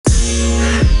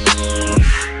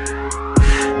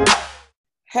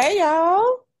Hey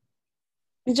y'all,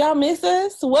 did y'all miss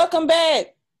us? Welcome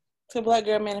back to Black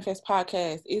Girl Manifest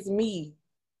Podcast. It's me.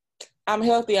 I'm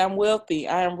healthy, I'm wealthy,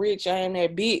 I am rich, I am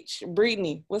that bitch.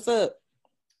 Brittany, what's up?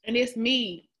 And it's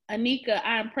me, Anika.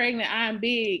 I'm pregnant, I'm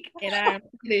big, and I'm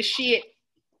this shit.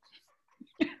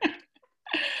 But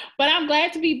I'm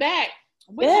glad to be back.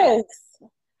 Yes.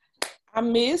 I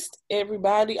missed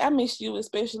everybody. I missed you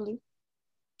especially.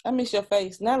 I miss your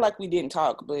face. Not like we didn't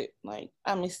talk, but like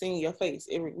I miss seeing your face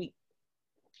every week.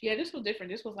 Yeah, this was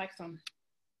different. This was like some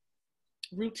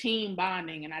routine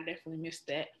bonding, and I definitely missed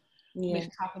that. Yeah.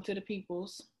 Missed talking to the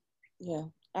peoples. Yeah.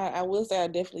 I will say I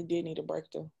definitely did need a break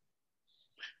though.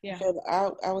 Yeah.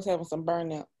 I was having some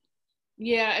burnout.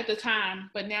 Yeah, at the time.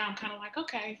 But now I'm kind of like,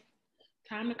 okay,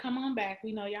 time to come on back.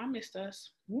 We know y'all missed us.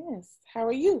 Yes. How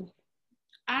are you?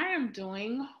 I am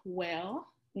doing well.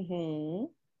 Mm-hmm.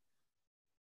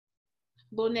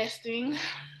 Little nesting.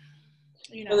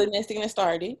 So the nesting has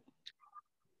started.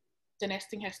 The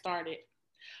nesting has started.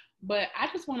 But I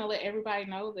just want to let everybody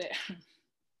know that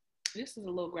this is a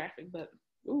little graphic, but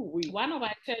why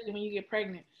nobody tell you when you get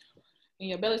pregnant and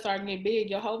your belly starting to get big,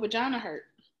 your whole vagina hurt?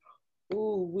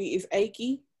 It's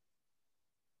achy.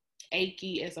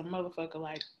 Achy as a motherfucker.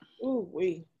 Like,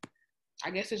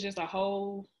 I guess it's just a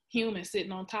whole human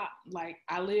sitting on top. Like,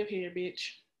 I live here, bitch,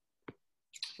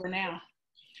 for now.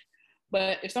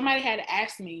 But if somebody had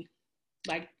asked me,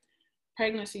 like,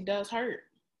 pregnancy does hurt.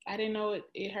 I didn't know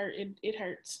it hurt. It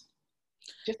hurts.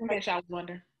 Just in case I was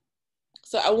wondering.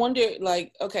 So I wonder,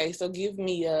 like, okay, so give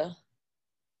me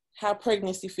how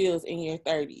pregnancy feels in your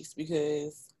 30s,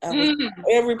 because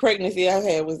every pregnancy I've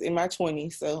had was in my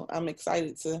 20s, so I'm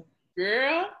excited to.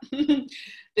 Girl, the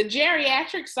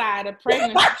geriatric side of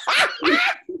pregnancy.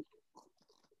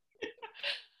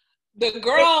 The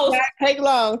girls take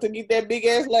long to get that big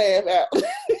ass laugh out.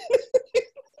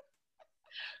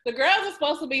 The girls are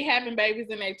supposed to be having babies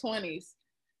in their 20s,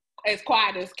 as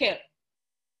quiet as kept.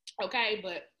 Okay,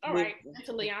 but all right,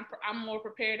 mentally I'm more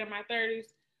prepared in my 30s,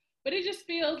 but it just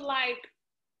feels like,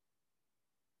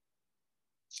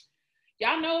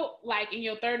 y'all know, like in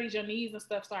your 30s, your knees and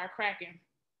stuff start cracking.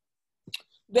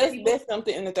 That's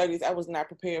something in the 30s I was not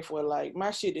prepared for. Like,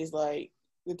 my shit is like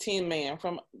the Tin Man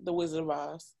from The Wizard of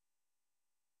Oz.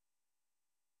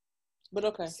 But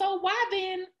okay. So why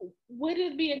then would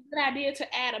it be a good idea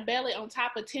to add a belly on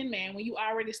top of Tin Man when you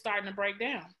already starting to break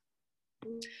down?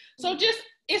 So just,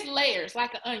 it's layers,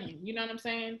 like an onion. You know what I'm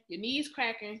saying? Your knees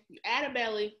cracking, you add a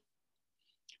belly,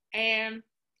 and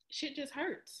shit just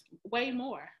hurts way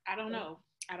more. I don't know.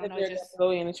 Just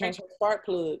go in and change some spark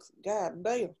plugs. God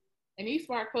damn. And these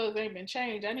spark plugs ain't been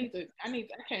changed. I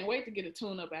can't wait to get a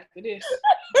tune up after this.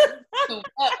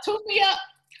 Tune me up.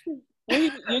 You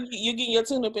getting your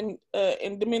tune up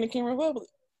in Dominican Republic?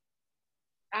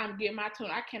 I'm getting my tune.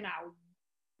 I cannot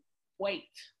wait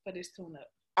for this tune up.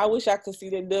 I wish I could see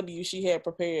that W she had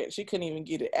prepared. She couldn't even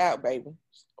get it out, baby.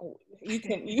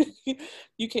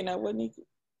 You cannot wait, Nika.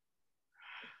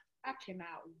 I cannot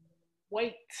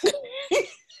wait.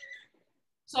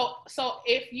 So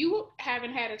if you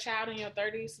haven't had a child in your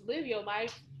 30s, live your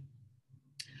life.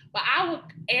 But I would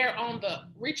err on the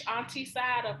rich auntie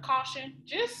side of caution.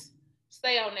 Just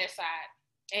stay on that side.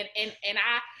 And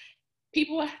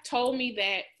people told me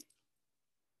that,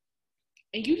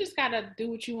 and you just gotta do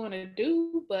what you want to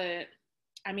do, but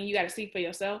I mean, you gotta see for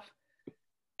yourself.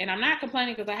 And I'm not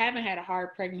complaining because I haven't had a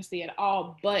hard pregnancy at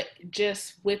all, but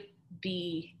just with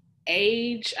the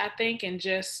age, I think, and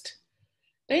just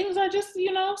things are just,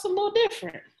 it's a little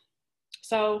different.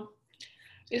 So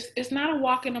it's not a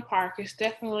walk in the park. It's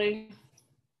definitely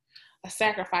a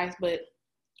sacrifice. But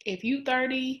if you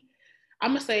 30, I'm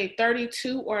gonna say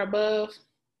 32 or above,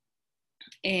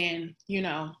 and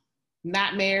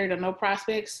not married or no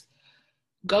prospects,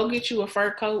 go get you a fur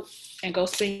coat and go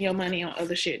spend your money on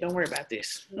other shit. Don't worry about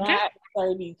this. Okay? Not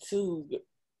 32.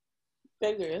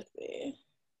 That girl said.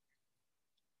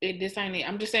 This ain't it.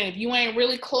 I'm just saying, if you ain't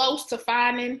really close to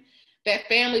finding that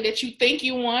family that you think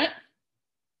you want,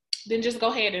 then just go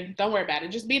ahead and don't worry about it.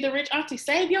 Just be the rich auntie.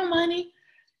 Save your money.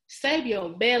 Save your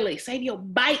belly. Save your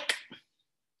bike.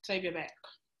 Save your back.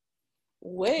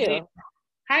 Well.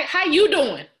 How you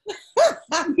doing?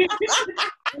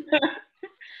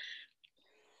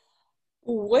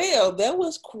 Well, that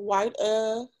was quite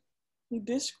a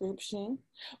description.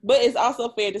 But it's also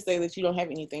fair to say that you don't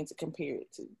have anything to compare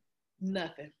it to.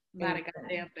 Nothing. Not a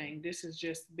goddamn thing. This has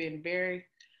just been very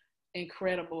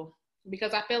incredible.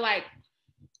 Because I feel like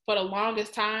for the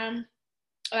longest time,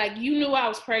 like, you knew I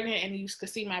was pregnant and you could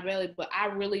see my belly, but I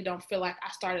really don't feel like I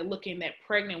started looking at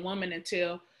pregnant woman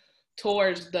until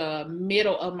towards the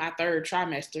middle of my third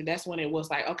trimester. That's when it was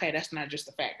like, okay, that's not just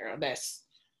a fat girl. That's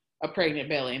a pregnant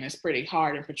belly and it's pretty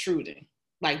hard and protruding.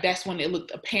 Like that's when it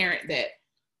looked apparent that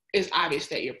it's obvious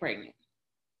that you're pregnant.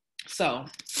 So,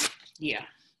 yeah.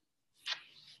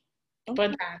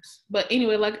 Fun times. But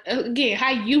anyway, like again,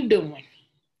 how you doing?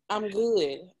 I'm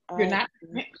good. You're not.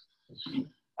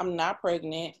 I'm not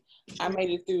pregnant. I made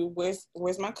it through.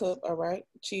 Where's my cup? All right,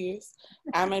 cheers.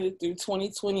 I made it through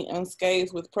 2020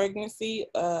 unscathed with pregnancy.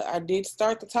 I did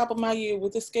start the top of my year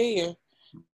with a scare,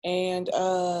 and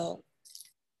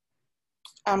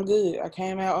I'm good. I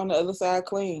came out on the other side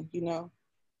clean. You know,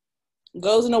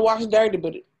 goes in the wash dirty,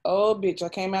 but oh bitch, I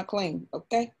came out clean.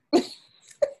 Okay.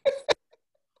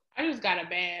 I just got a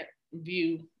bad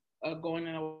view of going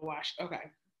in a wash.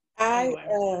 Okay. I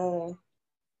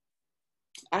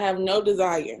have no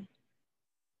desire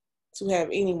to have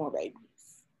any more babies.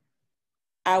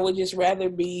 I would just rather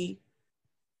be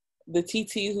the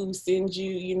TT who sends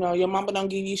you, you know, your mama don't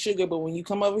give you sugar, but when you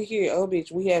come over here, oh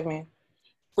bitch, we having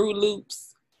Fruit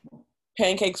Loops,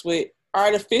 pancakes with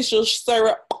artificial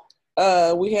syrup.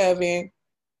 We having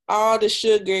all the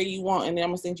sugar you want, and then I'm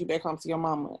gonna send you back home to your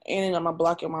mama. And then I'm gonna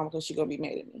block your mama because she gonna be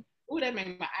mad at me. Ooh, that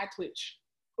made my eye twitch.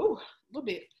 Ooh, a little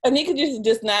bit. Anika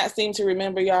just not seem to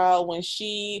remember, y'all, when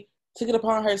she took it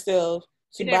upon herself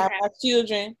to buy my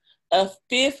children a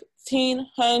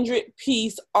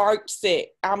 1,500-piece art set.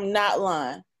 I'm not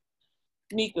lying.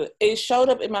 Nika, it showed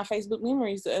up in my Facebook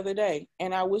memories the other day,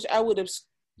 and I wish I would have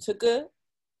took a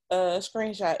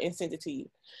screenshot and sent it to you.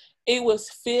 It was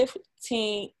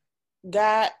 15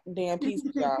 goddamn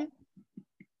pieces, y'all.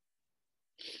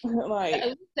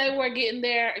 Like they were getting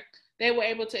there. They were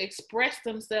able to express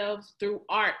themselves through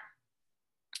art.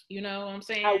 You know what I'm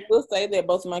saying? I will say that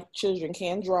both of my children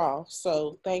can draw,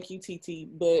 so thank you, TT.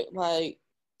 But like,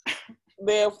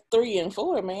 they're 3 and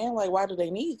 4, man. Like, why do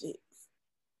they need it?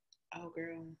 Oh,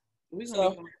 girl, we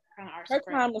gonna so her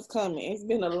time is coming. It's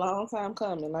been a long time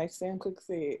coming, like Sam Cooke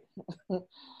said.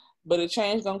 But a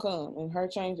change gonna come, and her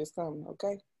change is coming.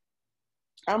 Okay,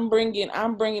 I'm bringing the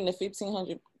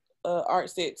 1,500 art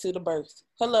set to the birth.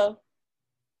 Hello.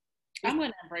 I'm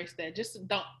gonna embrace that. Just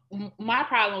don't. My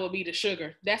problem would be the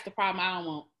sugar. That's the problem I don't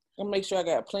want. I'll make sure I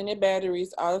got plenty of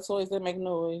batteries, all the toys that make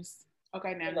noise.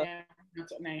 Okay, now,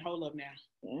 hold up now.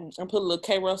 And put a little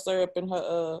K-Roll syrup in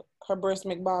her breast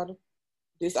milk bottle.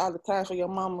 This all the time for your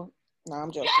mama. No,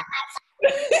 I'm joking.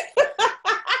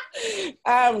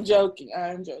 I'm joking.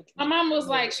 My mom was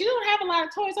like, she don't have a lot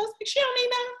of toys. I was like, she don't need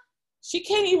none. She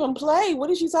can't even play. What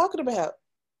is she talking about?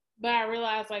 But I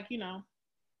realized, like,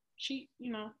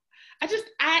 I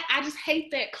just hate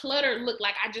that cluttered look.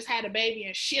 Like I just had a baby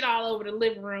and shit all over the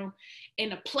living room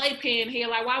and the playpen here.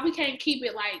 Like, why we can't keep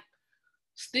it like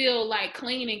still like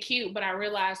clean and cute? But I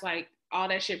realized like all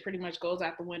that shit pretty much goes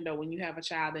out the window when you have a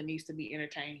child that needs to be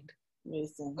entertained.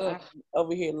 Listen, I'm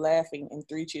over here laughing and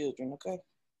 3 children. Okay.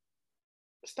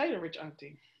 Stay the rich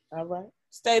auntie. All right.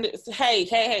 Hey,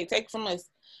 take it from us.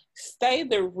 Stay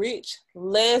the rich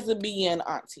lesbian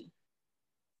auntie.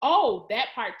 Oh,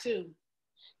 that part too.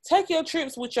 Take your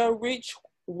trips with your rich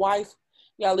wife.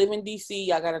 Y'all live in DC.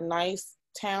 Y'all got a nice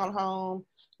townhome.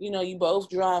 You know, you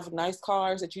both drive nice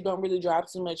cars that you don't really drive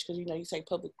too much because, you know, you take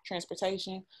public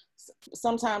transportation.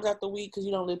 Sometimes after the week because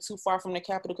you don't live too far from the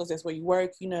capital because that's where you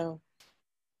work, you know.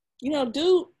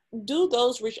 Do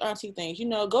those rich auntie things. You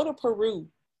know, go to Peru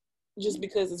just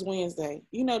because it's Wednesday.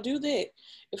 You know, do that.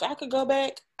 If I could go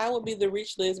back, I would be the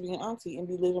rich lesbian auntie and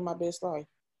be living my best life.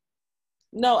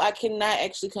 No, I cannot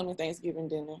actually come to Thanksgiving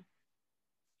dinner.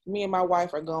 Me and my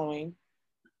wife are going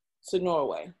to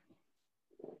Norway.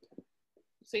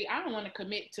 See, I don't want to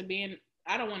commit to being,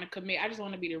 I just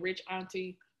want to be the rich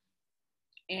auntie.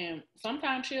 And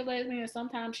sometimes she'll lesbian,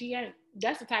 sometimes she ain't.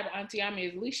 That's the type of auntie I'm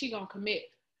is. At least she gonna commit.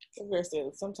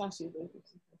 Sometimes she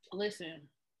Listen,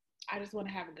 I just want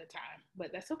to have a good time,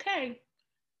 but that's okay.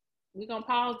 We're gonna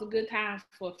pause the good times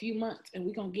for a few months and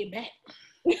we're gonna get back.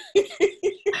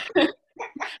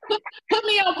 Put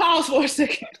me on pause for a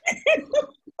second.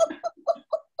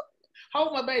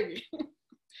 Hold my baby.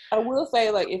 I will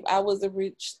say, like, if I was a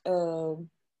rich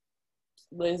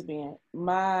lesbian,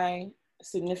 my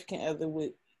significant other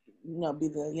would, you know, be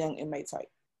the young inmate type.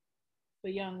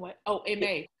 The young what? Oh,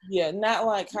 inmate. Yeah, not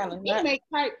like kind of inmate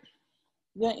type.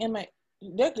 Young inmate.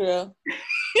 That girl.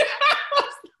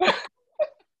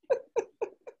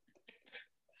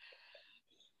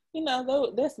 You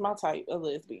know, that's my type of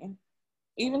lesbian.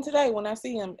 Even today, when I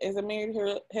see him as a married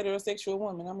heterosexual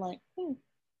woman, I'm like,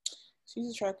 she's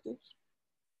attractive.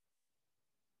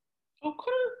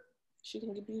 Okay. She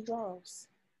can get these draws.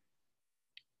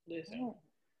 Listen. Yeah.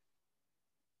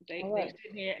 They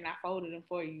sitting here and I folded them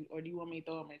for you, or do you want me to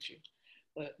throw them at you?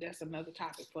 But that's another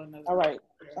topic for another All right.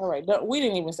 day. All right. We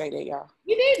didn't even say that, y'all.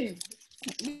 We didn't.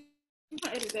 We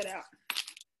gonna edit that out.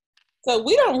 So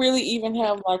we don't really even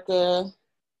have like a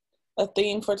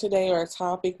theme for today or a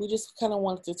topic. We just kind of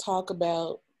wanted to talk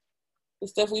about the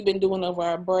stuff we've been doing over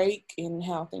our break and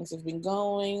how things have been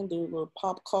going, do a little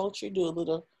pop culture, do a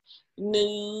little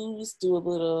news, do a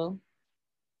little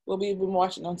what we've been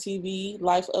watching on TV,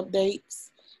 life updates.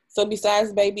 So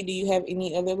besides baby, do you have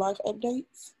any other life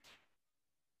updates?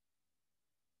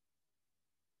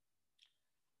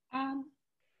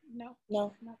 No.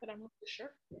 No. Not that I'm really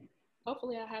sure.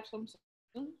 Hopefully I'll have some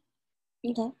soon.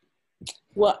 Okay.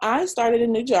 Well, I started a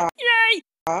new job. Yay!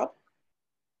 I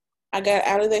got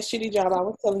out of that shitty job I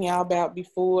was telling y'all about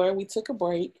before we took a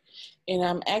break, and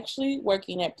I'm actually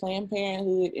working at Planned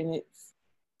Parenthood, and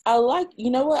I like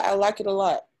it a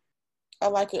lot. I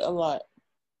like it a lot.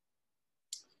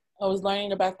 I was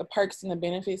learning about the perks and the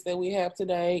benefits that we have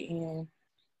today, and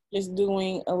just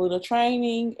doing a little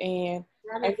training. And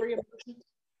Are they free abortions?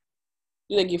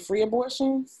 Do they get free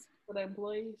abortions for the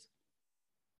employees?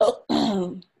 Oh,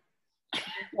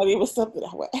 maybe it was something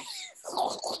I would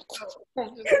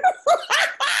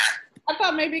I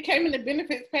thought maybe it came in the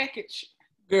benefits package.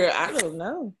 Girl, I don't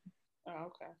know. Oh,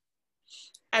 okay.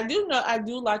 I do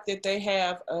like that they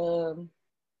have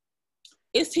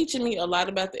it's teaching me a lot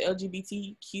about the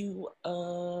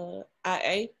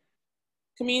LGBTQIA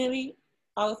community.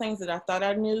 All the things that I thought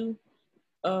I knew,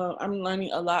 I'm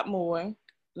learning a lot more.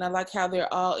 And I like how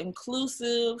they're all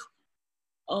inclusive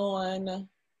on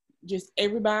just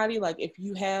everybody. Like if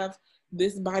you have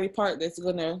this body part that's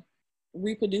going to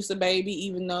reproduce a baby,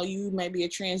 even though you may be a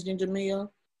transgender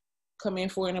male, come in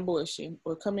for an abortion,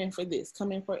 or come in for this,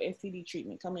 come in for STD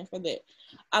treatment, come in for that.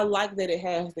 I like that it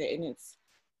has that, and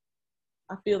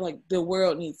I feel like the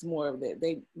world needs more of that.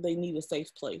 They need a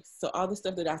safe place. So all the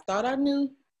stuff that I thought I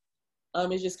knew,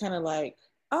 it's just kind of like,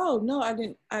 oh no, I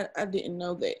didn't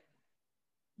know that.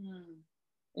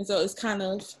 And so it's kind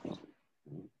of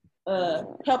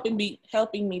helping me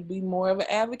be more of an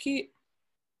advocate,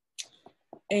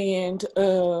 and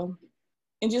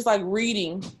just like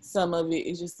reading some of it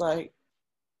is just like,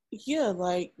 yeah,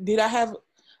 like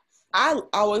I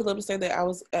always love to say that I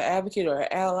was an advocate or an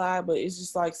ally, but it's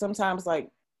just like sometimes like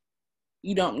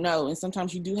you don't know, and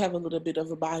sometimes you do have a little bit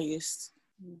of a bias,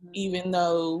 even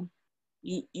though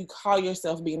you call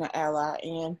yourself being an ally,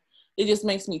 and it just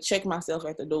makes me check myself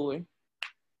at the door.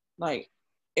 Like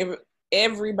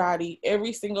everybody,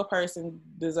 every single person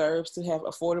deserves to have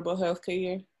affordable health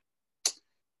care,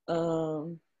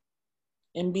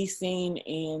 and be seen.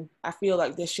 And I feel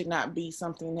like this should not be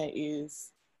something that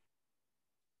is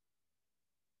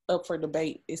up for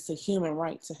debate. It's a human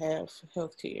right to have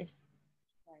health care.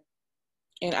 Right.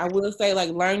 And I will say, like,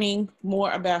 learning more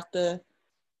about the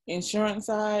insurance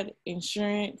side,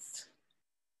 insurance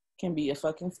can be a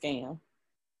fucking scam.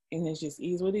 And it just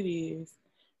is what it is.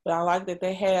 But I like that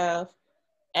they have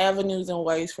avenues and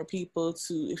ways for people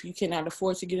to, if you cannot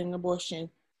afford to get an abortion,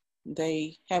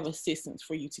 they have assistance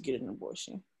for you to get an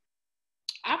abortion.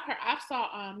 I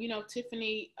saw,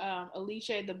 Tiffany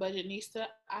Alicia, the Budgetnista.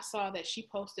 I saw that she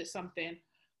posted something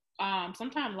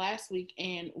sometime last week,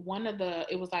 and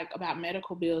it was like about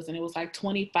medical bills, and it was like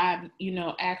 25,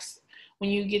 when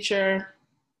you get your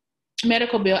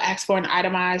medical bill, ask for an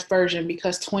itemized version,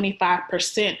 because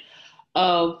 25%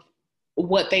 of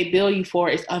what they bill you for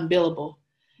is unbillable.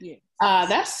 Yeah.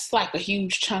 That's like a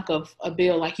huge chunk of a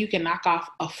bill. Like you can knock off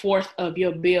a fourth of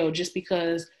your bill just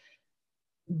because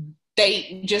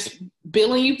they just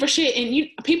billing you for shit, and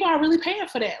people are really paying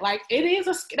for that. Like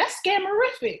that's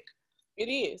scammerific. It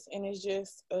is, and it's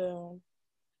just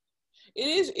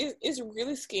it's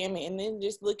really scammy. And then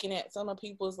just looking at some of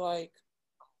people's like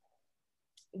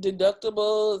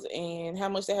deductibles and how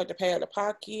much they have to pay out of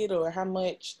pocket, or how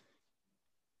much,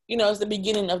 it's the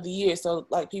beginning of the year, so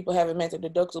like people haven't met their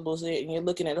deductibles yet, and you're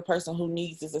looking at a person who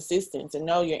needs this assistance, and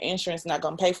no, your insurance is not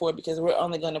going to pay for it, because we're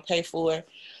only going to pay for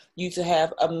you to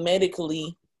have a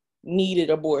medically needed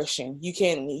abortion.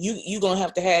 You gonna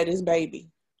have to have this baby.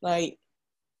 Like,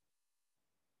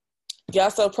 y'all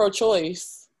so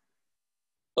pro-choice,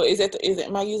 or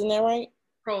am I using that right?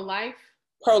 Pro-life.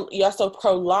 Y'all so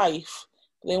pro-life.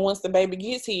 Then once the baby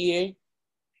gets here,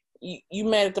 you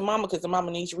mad at the mama because the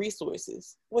mama needs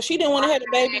resources. Well, she didn't want to have the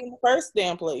baby in the first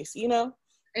damn place, And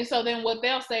so then what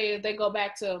they'll say is they go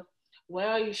back to,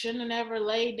 well, you shouldn't have never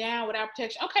laid down without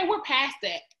protection. Okay, we're past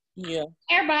that. Yeah.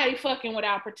 Everybody fucking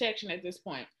without protection at this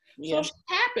point. Yeah. So shit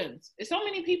happens. So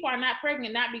many people are not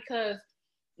pregnant, not because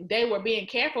they were being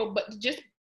careful, but just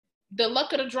the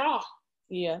luck of the draw.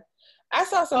 Yeah. I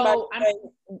saw somebody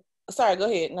sorry, go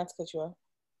ahead. Not to cut you off.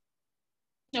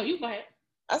 No, you go ahead.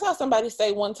 I saw somebody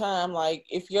say one time, like,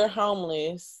 if you're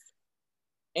homeless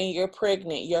and you're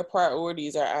pregnant, your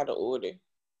priorities are out of order.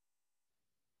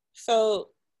 So,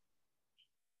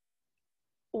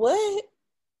 what?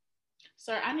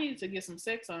 Sir, I needed to get some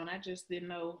sex on. I just didn't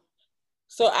know.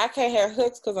 So I can't have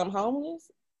sex because I'm homeless?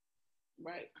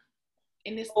 Right.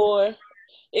 And this, or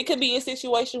it could be a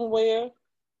situation where,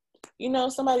 you know,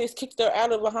 somebody's kicked her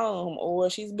out of a home, or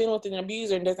she's been with an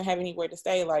abuser and doesn't have anywhere to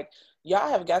stay. Like, y'all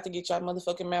have got to get y'all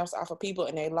motherfucking mouths off of people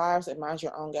and their lives and mind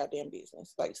your own goddamn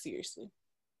business. Like, seriously.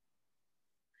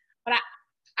 But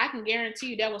I can guarantee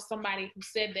you that was somebody who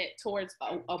said that towards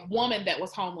a woman that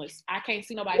was homeless. I can't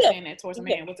see nobody saying that towards a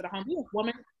man. Was it a homeless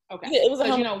woman? Okay. Yeah, it was a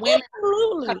homeless. You know, women.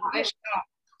 Absolutely.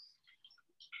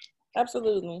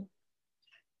 Absolutely.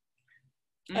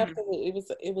 Mm-hmm. Absolutely.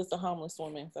 It was a homeless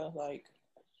woman. So, like,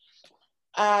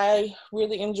 I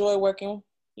really enjoy working,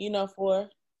 you know, for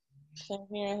Planned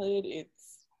Parenthood.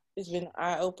 It's been an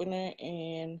eye opener,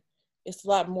 and it's a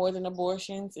lot more than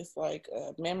abortions. It's like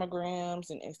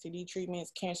mammograms and STD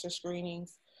treatments, cancer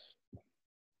screenings,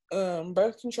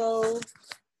 birth control.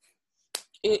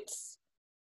 It's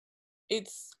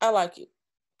I like it.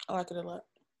 I like it a lot.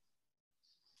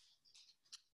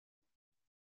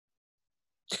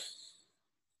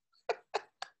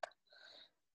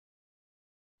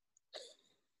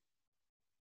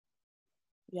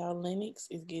 Y'all, Lennox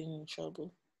is getting in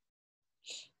trouble.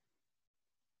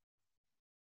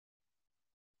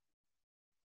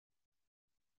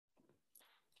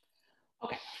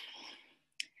 Okay.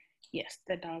 Yes,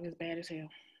 that dog is bad as hell.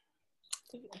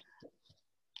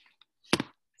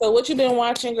 So what you been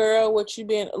watching, girl? Do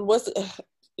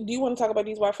you want to talk about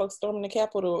these white folks storming the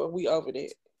Capitol, or are we over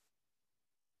that?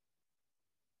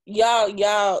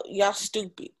 Y'all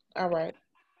stupid. All right.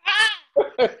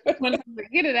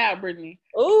 Get it out, Brittany.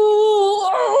 Ooh.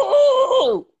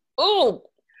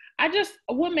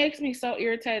 What makes me so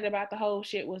irritated about the whole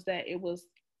shit was that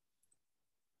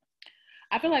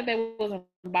I feel like they was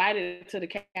invited to the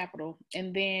Capitol,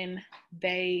 and then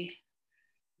they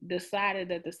decided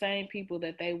that the same people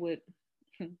that they would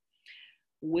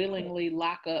willingly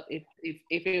lock up if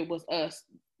it was us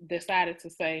decided to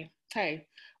say, hey,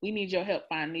 we need your help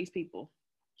finding these people.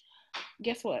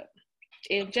 Guess what?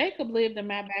 If Jacob lived in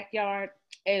my backyard,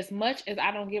 as much as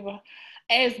I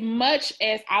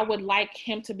would like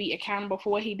him to be accountable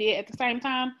for what he did, at the same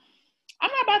time,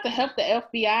 I'm not about to help the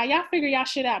FBI. Y'all figure y'all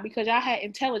shit out because y'all had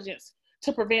intelligence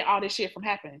to prevent all this shit from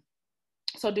happening.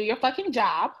 So do your fucking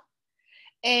job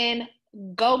and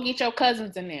go get your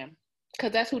cousins in them,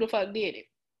 because that's who the fuck did it.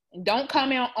 Don't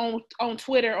come on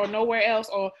Twitter or nowhere else,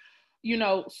 or, you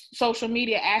know, social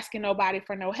media asking nobody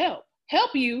for no help.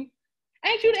 Help you?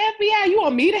 Ain't you the FBI? You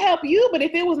want me to help you? But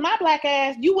if it was my black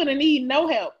ass, you wouldn't need no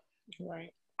help.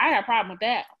 Right. I got a problem with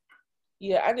that.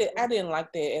 Yeah, I didn't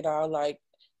like that at all. Like,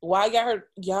 while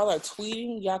y'all are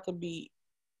tweeting, y'all could be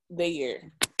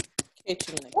there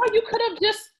catching it. Or you could have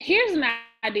here's an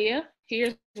idea.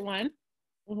 Here's one.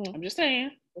 Mm-hmm. I'm just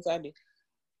saying. What's the idea?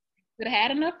 Could have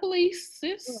had enough police,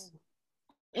 sis.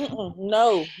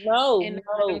 No. Why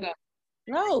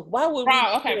would we?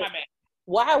 Okay, my bad.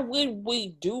 Why would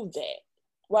we do that?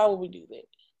 Why would we do that?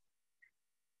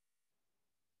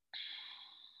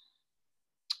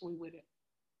 We wouldn't.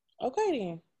 Okay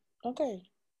then. Okay.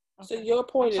 So your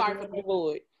point is the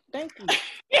void. Thank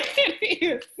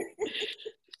you.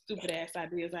 Stupid ass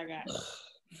ideas I got.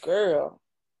 Girl.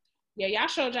 Yeah, y'all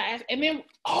showed your ass. And then,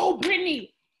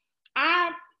 Brittany,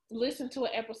 I listened to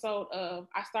an episode of,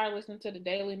 I started listening to the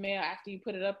Daily Mail after you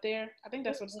put it up there. I think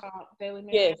that's what it's called, Daily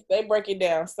Mail. Yes, they break it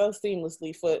down so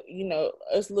seamlessly for, you know,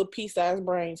 us little pea-sized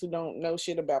brains who don't know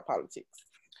shit about politics.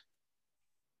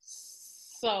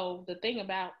 So the thing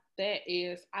about that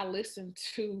is I listened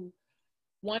to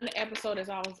one episode as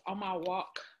I was on my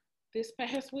walk this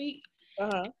past week.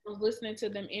 I was listening to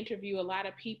them interview a lot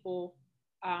of people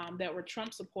that were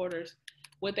Trump supporters,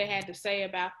 what they had to say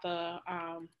about the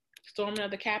storming of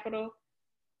the Capitol.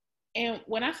 And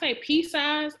when I say peace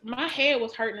signs, my head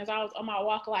was hurting as I was on my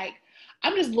walk. Like,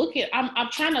 I'm just looking, I'm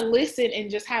trying to listen and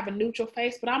just have a neutral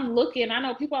face, but I'm looking. I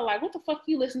know people are like, what the fuck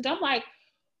you listen to? I'm like,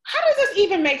 how does this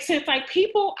even make sense? Like,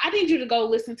 people, I need you to go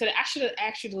listen to that. I should have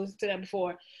asked you to listen to that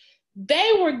before.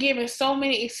 They were giving so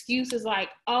many excuses like,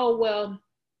 oh, well.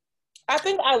 I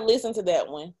think I listened to that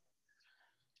one.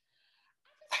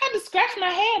 I had to scratch my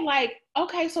head like,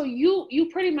 okay, so you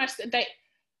pretty much,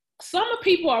 some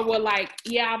people were like,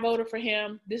 yeah, I voted for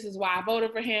him. This is why I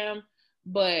voted for him,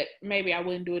 but maybe I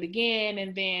wouldn't do it again.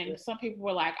 And then some people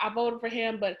were like, I voted for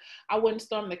him, but I wouldn't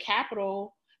storm the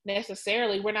Capitol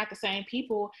necessarily. We're not the same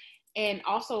people. And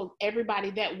also everybody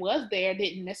that was there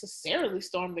didn't necessarily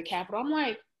storm the Capitol. I'm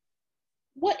like,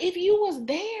 what if you was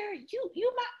there?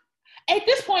 You might. At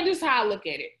this point, this is how I look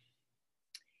at it.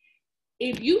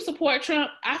 If you support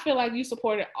Trump, I feel like you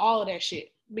supported all of that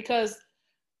shit, because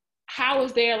how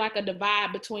is there like a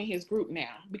divide between his group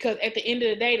now? Because at the end of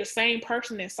the day, the same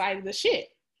person incited the shit.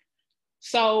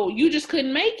 So you just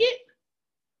couldn't make it.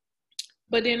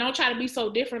 But then don't try to be so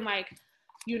different. Like,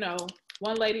 you know,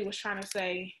 one lady was trying to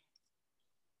say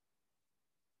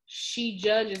she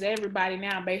judges everybody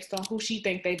now based on who she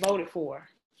think they voted for.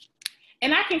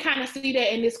 And I can kind of see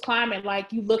that in this climate,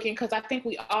 like you looking, because I think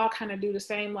we all kind of do the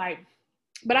same, like,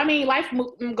 but I mean, life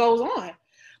goes on.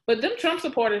 But them Trump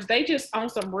supporters, they just on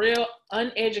some real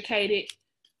uneducated.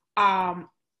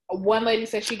 One lady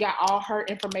said she got all her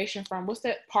information from, what's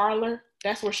that, Parler?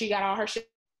 That's where she got all her shit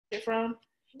from.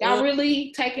 Y'all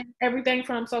really taking everything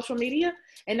from social media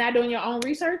and not doing your own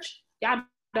research? Y'all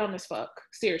dumb as fuck.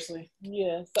 Seriously.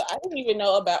 Yeah. So I didn't even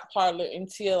know about Parler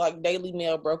until like Daily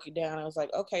Mail broke it down. I was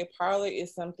like, okay, Parler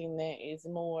is something that is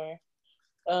more,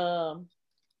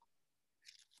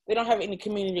 they don't have any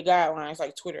community guidelines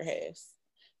like Twitter has.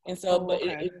 And so,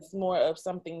 it's more of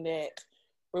something that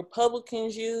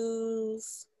Republicans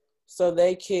use so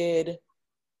they could,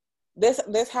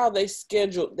 that's how they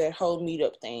scheduled that whole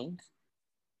meetup thing.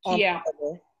 Yeah.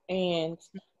 Parler. And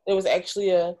there was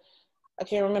actually I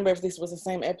can't remember if this was the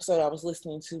same episode I was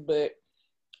listening to, but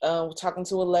talking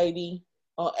to a lady.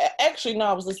 Actually, no,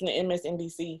 I was listening to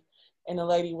MSNBC, and the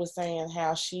lady was saying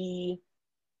how she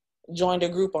joined a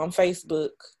group on Facebook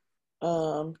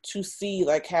to see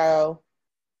like how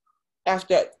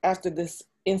after this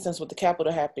instance with the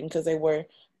Capitol happened, because they were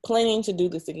planning to do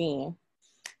this again.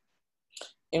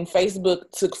 And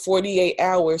Facebook took 48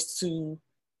 hours to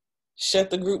shut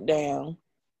the group down.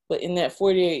 But in that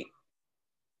 48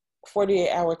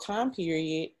 hour time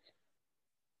period,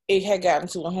 it had gotten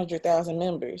to 100,000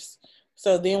 members.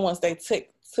 So then once they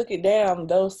took it down,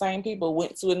 those same people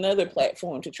went to another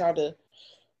platform to try to,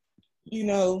 you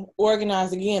know,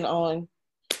 organize again on.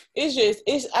 I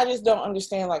just don't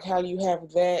understand like how you have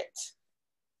that.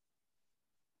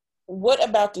 What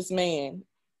about this man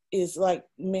is like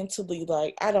mentally,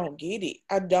 like, I don't get it.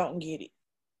 I don't get it.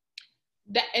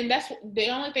 That's the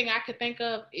only thing I could think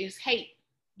of is hate.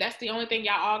 That's the only thing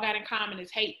y'all all got in common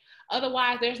is hate.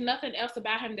 Otherwise, there's nothing else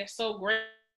about him that's so great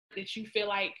that you feel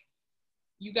like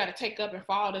you got to take up and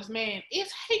follow this man.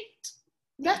 It's hate.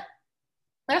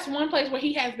 That's one place where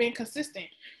he has been consistent.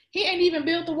 He ain't even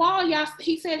built the wall, y'all.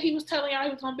 He said he was telling y'all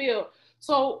he was gonna build.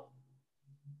 So,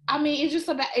 I mean, it's just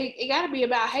about it got to be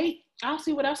about hate. I don't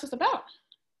see what else it's about.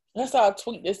 I saw a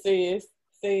tweet that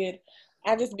said,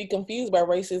 I just be confused by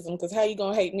racism, because how you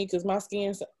gonna hate me because my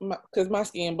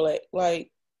skin black? Like,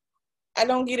 I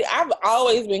don't get it. I've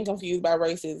always been confused by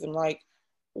racism. Like,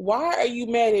 why are you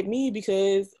mad at me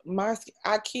because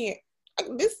I can't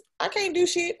do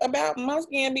shit about my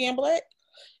skin being black.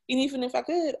 And even if I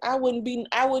could, I wouldn't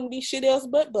be shit else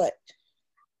but black.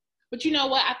 But you know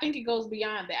what? I think it goes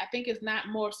beyond that. I think it's not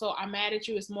more so I'm mad at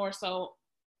you. It's more so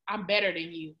I'm better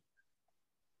than you.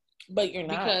 But you're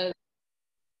not. Because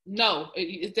no,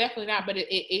 it's definitely not. But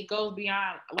it goes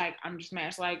beyond like I'm just mad.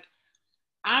 It's like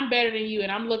I'm better than you,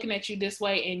 and I'm looking at you this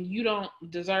way, and you don't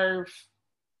deserve.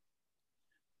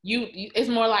 You it's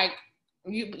more like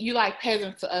you like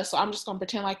peasants to us. So I'm just gonna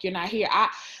pretend like you're not here.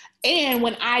 And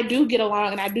when I do get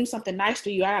along and I do something nice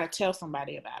to you, I gotta tell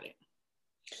somebody about it.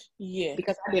 Yeah.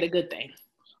 Because I did a good thing.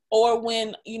 Or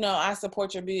when, you know, I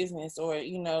support your business or,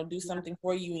 you know, do something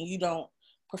for you and you don't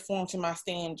perform to my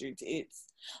standards. It's,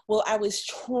 well, I was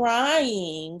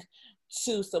trying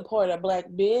to support a black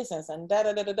business and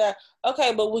da-da-da-da-da.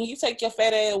 Okay, but when you take your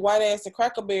fat ass, white ass to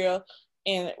Cracker Barrel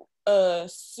and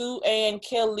Sue Ann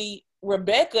Kelly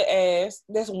Rebecca ass,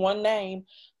 that's one name,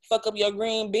 fuck up your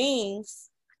green beans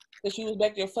that she was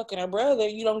back there fucking her brother,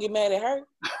 you don't get mad at her?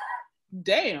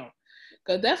 Damn.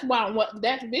 Because that's why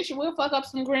that bitch will fuck up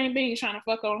some green beans trying to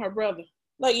fuck on her brother.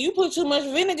 Like, you put too much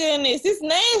vinegar in this. It's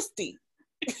nasty.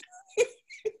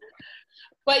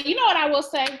 But you know what I will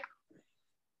say?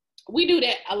 We do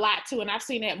that a lot too, and I've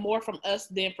seen that more from us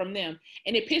than from them.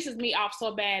 And it pisses me off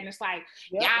so bad. And it's like,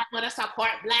 y'all want to support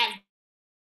black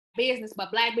business, but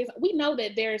black business, we know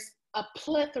that there's a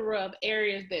plethora of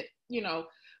areas that, you know,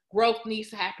 growth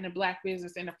needs to happen in black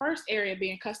business. And the first area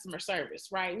being customer service,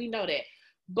 right? We know that.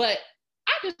 But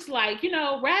I just like, you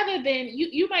know, rather than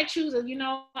you might choose you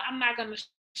know, I'm not going to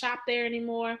shop there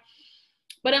anymore.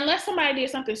 But unless somebody did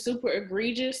something super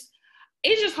egregious,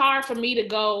 it's just hard for me to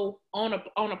go on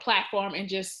a platform and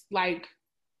just like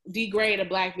degrade a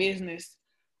black business.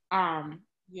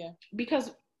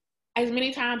 Because as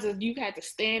many times as you've had to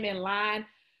stand in line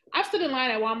I've stood in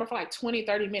line at Walmart for like 20,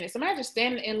 30 minutes. Imagine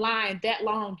standing in line that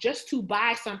long just to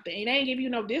buy something and they ain't give you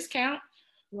no discount.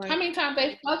 Right. How many times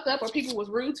they fucked up or people was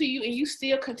rude to you and you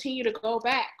still continue to go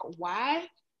back? Why?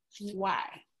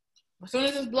 As soon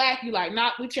as it's black, you like,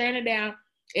 nah, we tearing it down.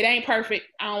 It ain't perfect.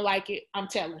 I don't like it. I'm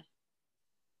telling.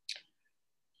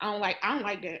 I don't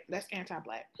like that. That's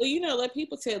anti-black. Well, you know, let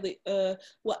people tell it.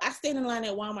 Well, I stand in line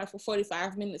at Walmart for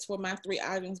 45 minutes for my 3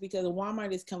 items because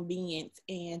Walmart is convenient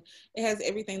and it has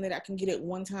everything that I can get at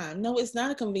one time. No, it's not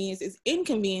a convenience. It's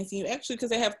inconveniencing you actually because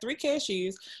they have 3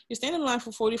 cashiers. You're standing in line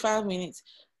for 45 minutes,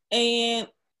 and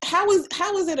how is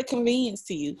it a convenience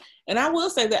to you? And I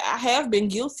will say that I have been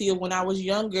guilty of when I was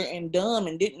younger and dumb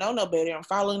and didn't know no better and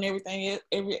following everything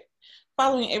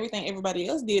everybody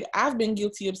else did. I've been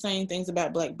guilty of saying things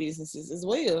about Black businesses as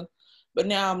well. But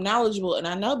now I'm knowledgeable and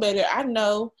I know better. I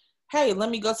know, hey,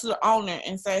 let me go to the owner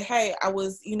and say, hey, I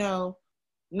was,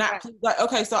 not like,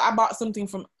 okay, so I bought something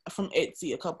from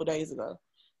Etsy a couple days ago.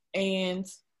 And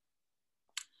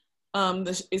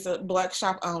it's a Black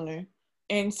shop owner.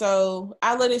 And so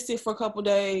I let it sit for a couple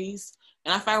days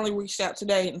and I finally reached out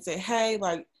today and said, hey,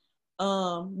 like,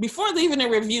 before leaving a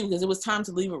review, because it was time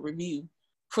to leave a review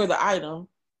for the item.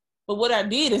 But what I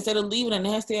did instead of leaving a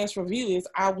nasty ass review is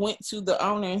I went to the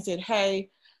owner and said, hey,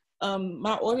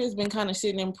 my order has been kind of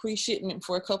sitting in pre-shipment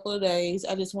for a couple of days.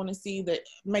 I just want to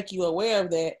make you aware of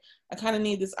that. I kind of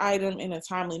need this item in a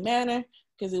timely manner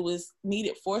because it was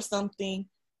needed for something.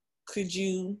 Could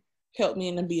you help me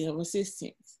in a bit of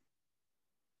assistance?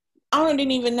 Owner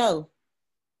didn't even know.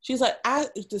 She's like,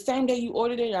 the same day you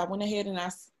ordered it, I went ahead and I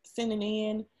sent it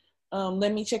in.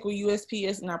 Let me check with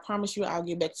USPS and I promise you I'll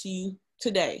get back to you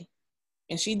today.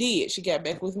 And she did. She got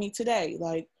back with me today.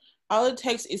 Like, all it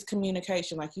takes is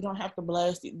communication. Like, you don't have to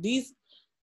blast it.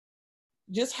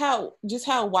 Just how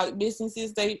white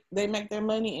businesses, they make their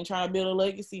money and try to build a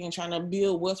legacy and trying to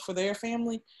build wealth for their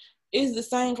family is the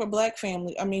same for Black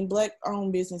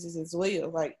Black-owned businesses as well.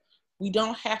 Like, we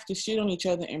don't have to shit on each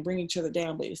other and bring each other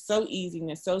down, but it's so easy and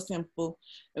it's so simple.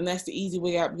 And that's the easy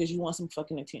way out because you want some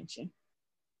fucking attention.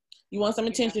 You want some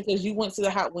attention because you went to the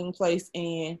hot wing place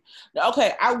and,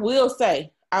 okay, I will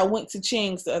say, I went to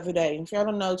Ching's the other day. If y'all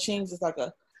don't know, Ching's is like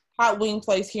a hot wing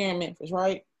place here in Memphis,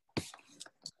 right?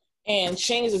 And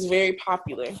Ching's is very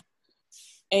popular.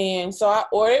 And so I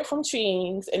ordered from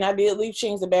Ching's and I did leave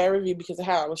Ching's a bad review because of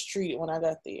how I was treated when I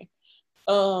got there.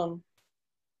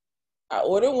 I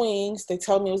ordered wings. They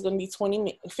told me it was going to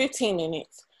be 15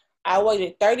 minutes. I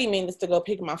waited 30 minutes to go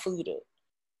pick my food up.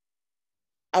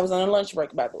 I was on a lunch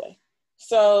break, by the way.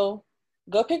 So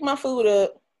go pick my food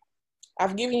up.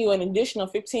 I've given you an additional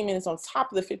 15 minutes on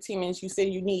top of the 15 minutes you said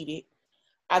you needed.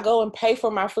 I go and pay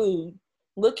for my food,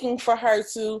 looking for her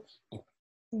to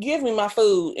give me my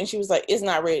food. And she was like, it's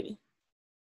not ready.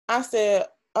 I said,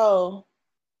 oh.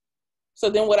 So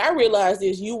then what I realized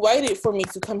is you waited for me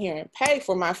to come here and pay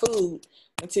for my food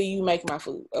until you make my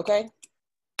food, okay?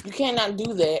 You cannot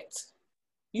do that.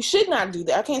 You should not do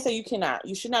that. I can't say you cannot.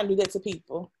 You should not do that to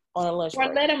people on a lunch break.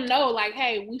 Or let them know, like,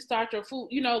 hey, we start your food.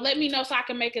 Let me know so I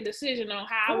can make a decision on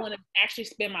how I want to actually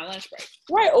spend my lunch break.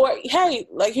 Right. Or, hey,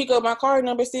 like, here go my card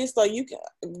number, sis, so you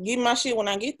can give my shit when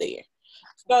I get there.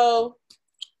 So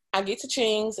I get to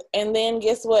Ching's, and then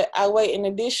guess what? I wait an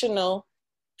additional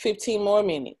 15 more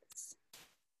minutes.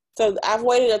 So I've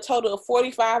waited a total of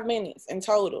 45 minutes in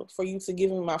total for you to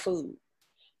give me my food.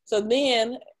 So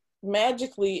then,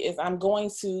 magically, as I'm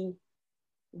going to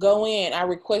go in, I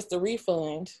request a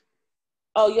refund.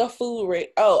 Oh, your food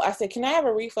rate. Oh, I said, can I have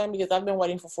a refund because I've been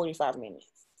waiting for 45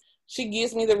 minutes. She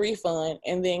gives me the refund,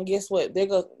 and then guess what?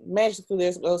 Magically,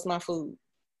 there goes my food.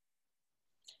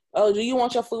 Oh, do you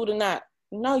want your food or not?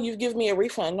 No, you've given me a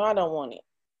refund. No, I don't want it.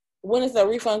 When is the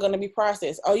refund going to be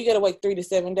processed? Oh, you got to wait 3 to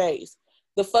 7 days.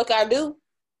 The fuck I do?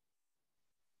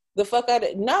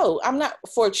 No, I'm not.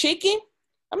 For chicken,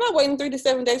 I'm not waiting 3 to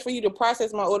 7 days for you to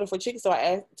process my order for chicken. So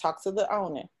I talk to the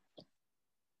owner.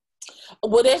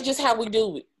 Well, that's just how we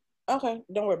do it. Okay,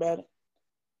 don't worry about it.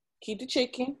 Keep the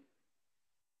chicken.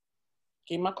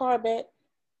 Give my card back.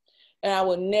 And I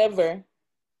will never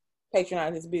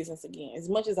patronize this business again. As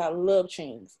much as I love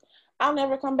Ching's, I'll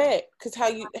never come back because how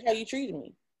you treated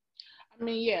me. I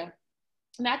mean, yeah.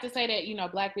 Not to say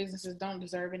that, Black businesses don't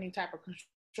deserve any type of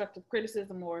constructive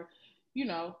criticism or, you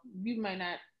may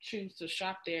not choose to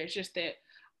shop there. It's just that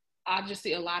I just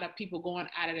see a lot of people going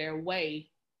out of their way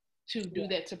to do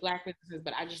that to Black businesses,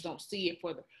 but I just don't see it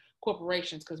for the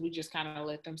corporations because we just kind of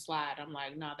let them slide. I'm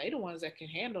like, no, they the ones that can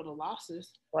handle the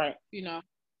losses. Right. A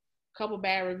couple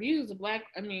bad reviews of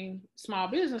small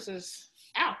businesses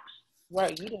out.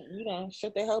 Right. You don't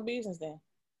shut their whole business down.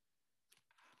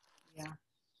 Yeah.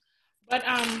 But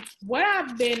what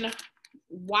I've been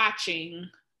watching,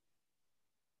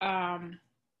 I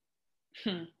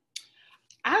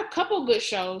have a couple good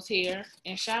shows here,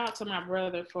 and shout out to my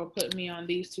brother for putting me on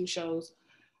these two shows.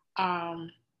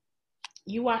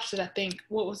 You watched it, I think.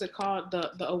 What was it called?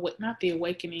 Not the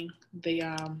Awakening, the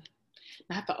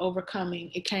not the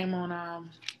Overcoming. It came on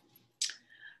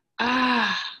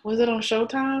was it on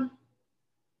Showtime?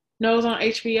 No, it was on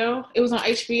HBO. It was on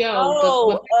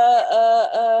HBO.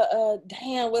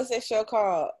 Damn, what's that show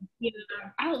called? Yeah,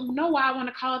 I don't know why I want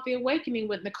to call it The Awakening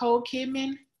with Nicole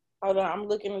Kidman. Hold on, I'm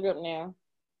looking it up now.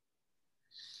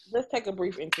 Let's take a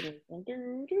brief intermission.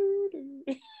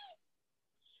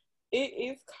 It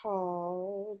is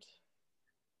called.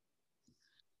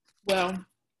 Well,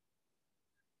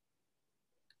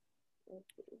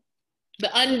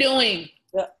 The Undoing.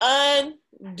 The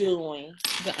Undoing.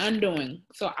 The Undoing.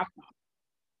 So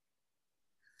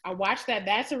I watched that.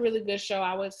 That's a really good show.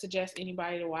 I would suggest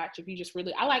anybody to watch if you just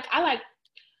really. I like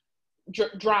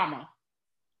drama.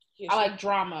 Yes. I like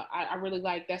drama. I really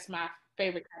like. That's my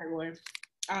favorite category.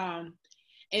 And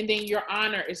then Your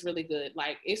Honor is really good.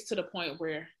 Like, it's to the point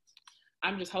where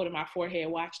I'm just holding my forehead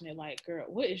watching it. Like, girl,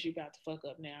 what is you about to fuck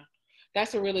up now?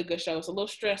 That's a really good show. It's a little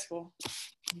stressful.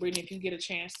 Brittany, if you get a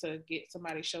chance to get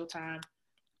somebody Showtime,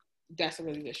 that's a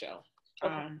really good show.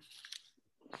 Okay.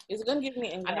 It's gonna give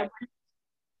me anxiety.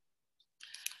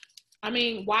 I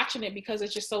mean, watching it because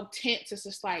it's just so tense. It's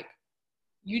just like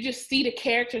you just see the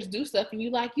characters do stuff, and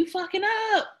you like, you fucking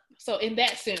up. So in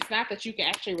that sense, not that you can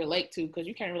actually relate to, because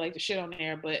you can't relate to shit on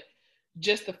there, but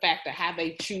just the fact that how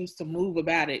they choose to move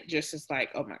about it, just is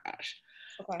like, oh my gosh.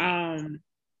 Okay.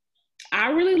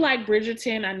 I really like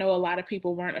Bridgerton. I know a lot of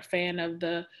people weren't a fan of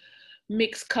the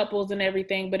mixed couples and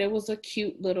everything, but it was a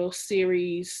cute little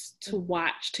series to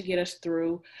watch to get us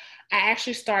through. I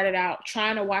actually started out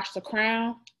trying to watch The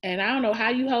Crown, and I don't know how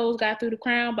you hoes got through The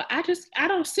Crown, but I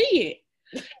don't see it.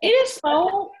 It is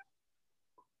so,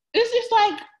 it's just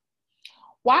like,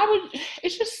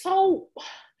 it's just so,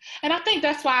 and I think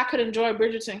that's why I could enjoy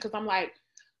Bridgerton, because I'm like,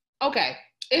 okay,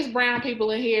 it's brown people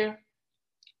in here.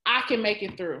 I can make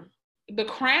it through. The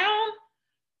Crown,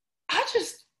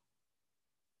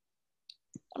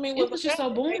 it was just so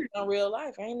boring. In real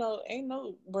life, ain't no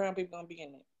brown people gonna be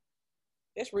in it.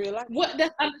 It's real life. What?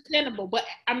 That's understandable, but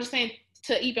I'm just saying,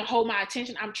 to even hold my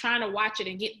attention, I'm trying to watch it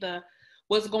and get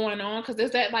what's going on, because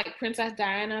is that like Princess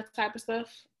Diana type of stuff?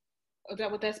 Is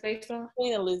that what that's based on?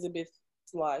 Queen Elizabeth's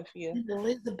life, yeah.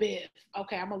 Elizabeth.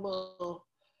 Okay, I'm a little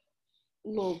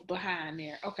behind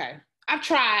there. Okay, I've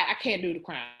tried. I can't do The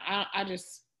Crown. I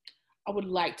would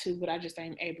like to, but I just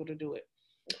ain't able to do it.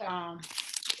 Okay.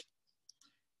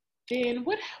 Then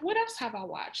what else have I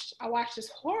watched? I watched this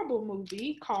horrible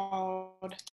movie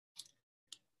called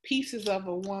Pieces of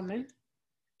a Woman.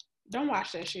 Don't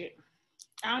watch that shit.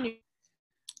 I don't even.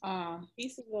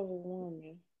 Pieces of a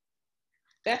Woman.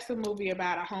 That's the movie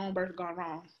about a home birth gone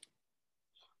wrong.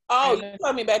 Oh, you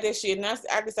told me about that shit, and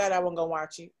I decided I wasn't gonna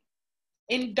watch it.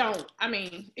 And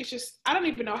it's just, I don't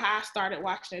even know how I started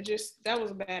watching it. Just, that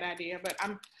was a bad idea, but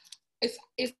it's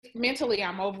mentally,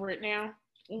 I'm over it now.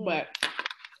 Mm-hmm. But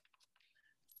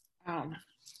I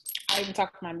even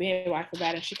talked to my midwife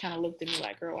about it, and she kind of looked at me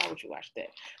like, girl, why would you watch that?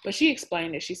 But she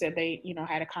explained it. She said they,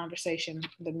 had a conversation,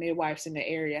 the midwives in the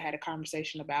area had a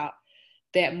conversation about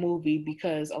that movie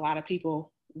because a lot of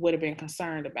people would have been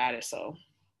concerned about it. So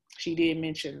she did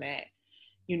mention that,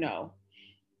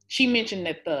 she mentioned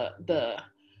that the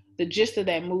gist of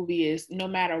that movie is, no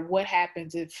matter what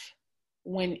happens,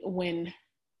 when a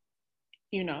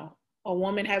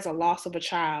woman has a loss of a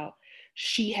child,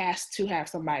 she has to have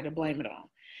somebody to blame it on.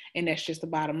 And that's just the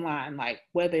bottom line. Like,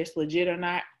 whether it's legit or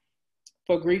not,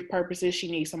 for grief purposes,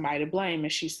 she needs somebody to blame.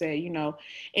 And she said,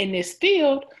 in this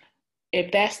field,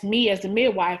 if that's me as a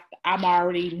midwife, I'm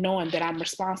already knowing that I'm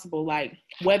responsible. Like,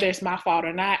 whether it's my fault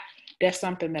or not, that's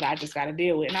something that I just got to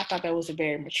deal with. And I thought that was a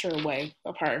very mature way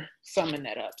of her summing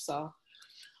that up. So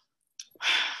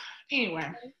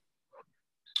anyway,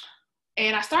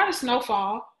 and I started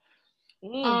Snowfall.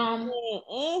 I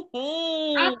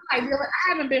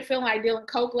haven't been feeling like dealing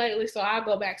coke lately, so I'll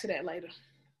go back to that later.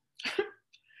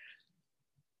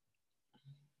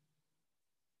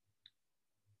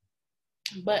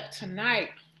 But tonight,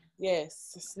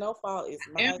 yes, Snowfall is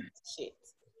my shit.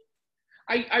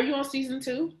 Are you on season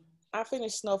 2? I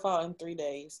finished Snowfall in 3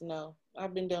 days. No,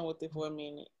 I've been done with it for a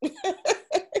minute.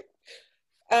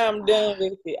 I'm done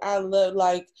with it. I love,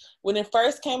 like, when it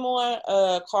first came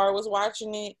on, Car was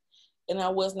watching it, and I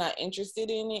was not interested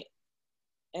in it.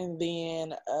 And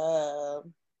then,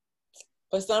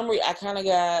 for some reason, I kind of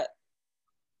got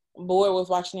bored with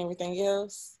watching everything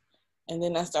else. And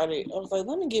then I was like,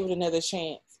 let me give it another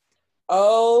chance.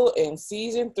 Oh, and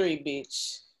season 3,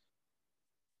 bitch.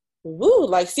 Woo,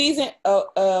 like season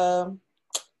 2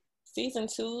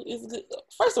 is good.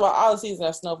 First of all the seasons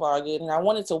of Snowfall are good, and I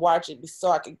wanted to watch it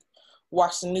so I could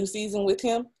watch the new season with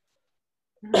him.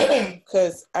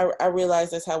 Because I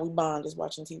realized that's how we bond, is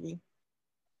watching TV.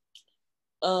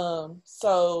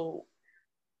 So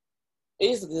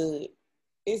it's good.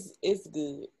 It's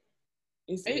good.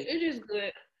 It's good. It is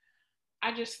good.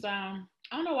 I just I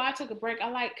don't know why I took a break.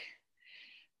 I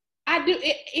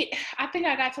think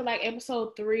I got to like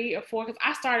episode 3 or 4 because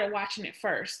I started watching it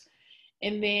first,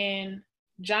 and then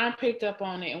John picked up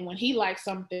on it, and when he likes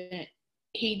something,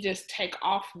 he just take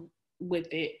off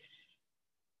with it.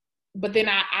 But then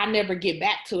I never get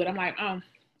back to it. I'm like, oh,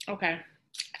 okay.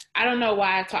 I don't know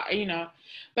why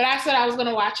but I said I was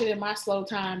gonna watch it in my slow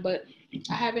time, but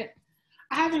I haven't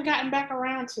gotten back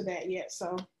around to that yet.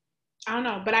 So I don't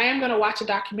know, but I am gonna watch a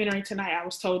documentary tonight. I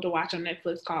was told to watch on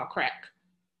Netflix called Crack.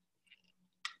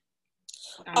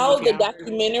 Oh, the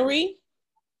documentary?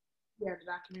 Yeah, the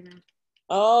documentary.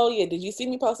 Oh, yeah. Did you see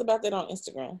me post about that on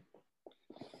Instagram?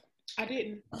 I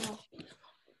didn't. No.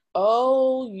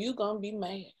 Oh, you gonna be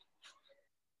mad.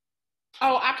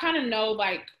 Oh, I kind of know,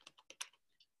 like,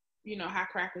 how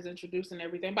crack was introduced and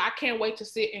everything, but I can't wait to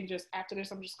sit and just, after this,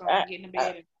 I'm just gonna get in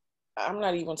bed. I'm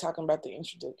not even talking about the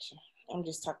introduction. I'm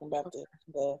just talking about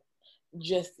the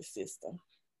justice system.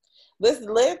 Let's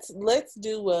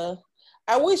do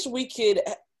I wish we could.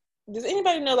 Does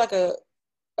anybody know like a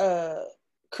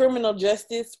criminal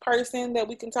justice person that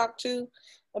we can talk to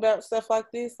about stuff like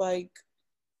this? Like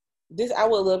this, I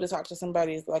would love to talk to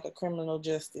somebody who's like a criminal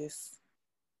justice,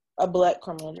 a Black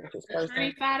criminal justice person.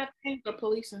 Attorney side of things or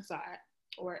police inside,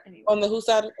 or anyway. On the who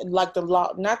side? Like the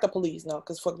law, not the police. No,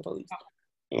 because fuck the police.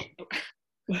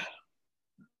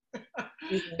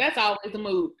 That's always the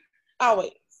mood.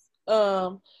 Always.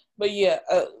 But yeah,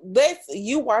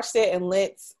 you watch that and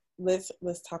let's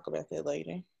talk about that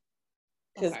later.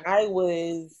 Because okay. I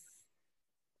was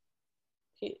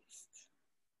pissed.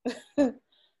 With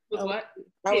what?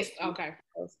 Pissed. Okay.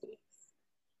 I was pissed.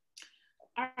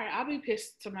 All right, I'll be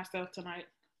pissed to myself tonight.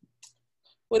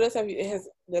 What else has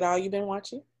that all you've been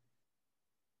watching?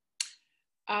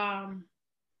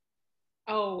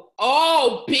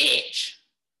 Oh, bitch.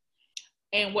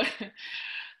 And what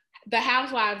the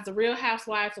Housewives, the Real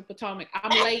Housewives of Potomac.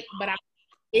 I'm late, but I'm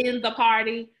in the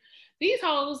party. These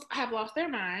hoes have lost their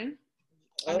mind.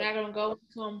 I'm not gonna go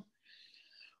into them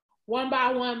one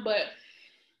by one, but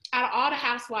out of all the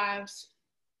Housewives,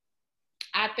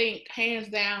 I think hands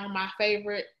down my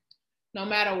favorite, no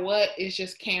matter what, is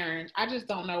just Karen. I just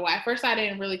don't know why. At first, I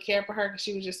didn't really care for her because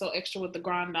she was just so extra with the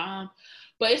Grand Dame.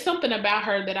 But it's something about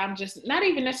her that I'm just not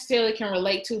even necessarily can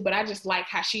relate to, but I just like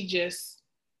how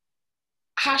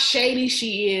shady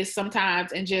she is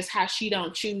sometimes and just how she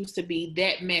don't choose to be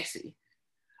that messy.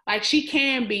 Like she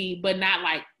can be, but not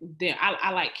like them.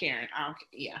 I like Karen.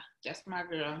 Yeah, that's my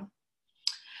girl.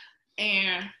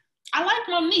 And I like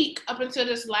Monique up until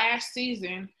this last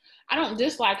season. I don't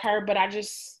dislike her, but I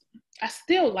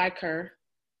still like her.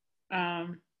 I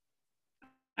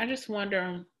just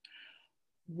wonder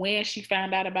when she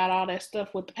found out about all that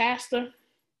stuff with the pastor.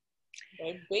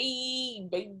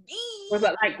 Baby. Was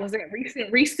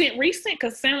it recent?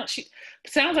 Because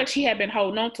sounds like she had been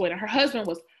holding on to it, and her husband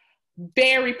was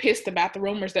very pissed about the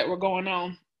rumors that were going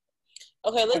on.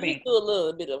 Okay, let's just do a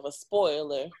little bit of a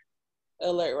spoiler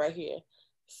alert right here.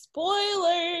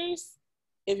 Spoilers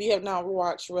if you have not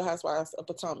watched Real Housewives of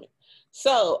Potomac.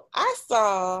 So I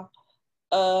saw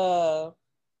some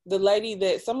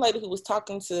lady who was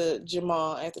talking to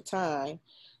Jamal at the time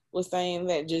was saying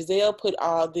that Giselle put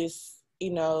all this,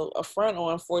 a front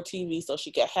on for TV so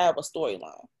she could have a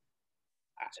storyline.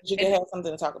 She could have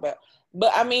something to talk about.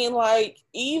 But I mean, like,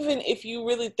 even if you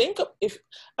really if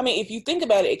you think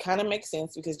about it, it kind of makes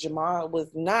sense because Jamal was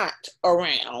not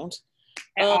around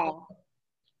at all.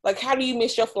 Like, how do you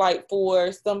miss your flight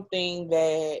for something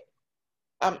that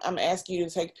I'm asking you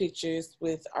to take pictures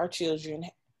with our children?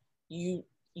 You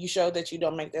show that you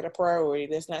don't make that a priority.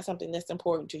 That's not something that's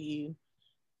important to you.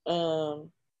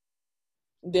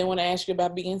 Then when I ask you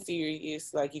about being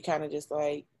serious, like you kind of just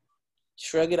like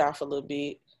shrug it off a little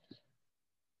bit.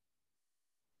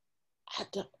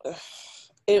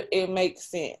 It makes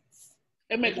sense.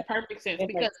 It makes perfect sense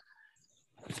because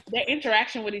their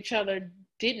interaction with each other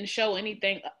didn't show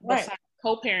anything besides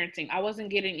co-parenting. I wasn't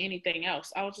getting anything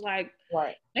else. I was like,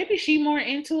 maybe she more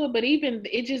into it, but even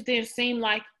it just didn't seem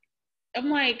like. I'm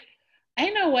like,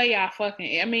 ain't no way y'all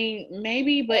fucking. I mean,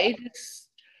 maybe, but it just.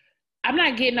 I'm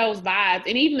not getting those vibes,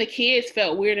 and even the kids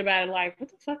felt weird about it. Like, what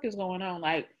the fuck is going on?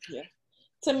 Like, yeah.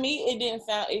 To me, it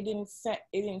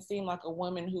didn't seem like a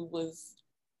woman who was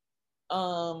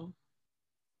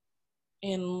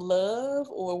in love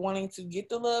or wanting to get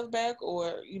the love back,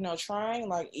 or trying.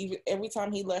 Like, even every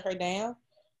time he let her down,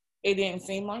 it didn't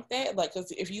seem like that. Like,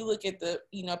 because if you look at the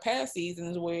past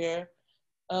seasons where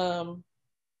her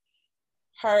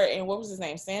and what was his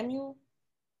name, Samuel?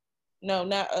 No,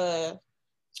 not what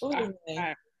was his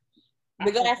name?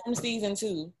 The guy from season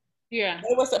 2. Yeah,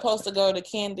 they were supposed to go to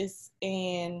Candace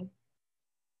and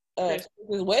his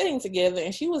wedding together,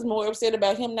 and she was more upset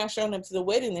about him not showing up to the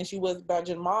wedding than she was about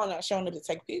Jamal not showing up to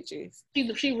take pictures.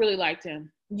 She really liked him.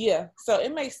 Yeah, so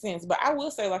it makes sense. But I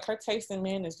will say, like, her taste in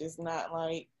men is just not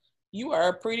like, you are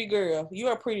a pretty girl, you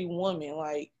are a pretty woman.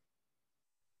 Like,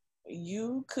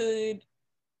 you could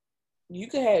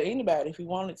have anybody if you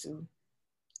wanted to.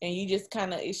 And you just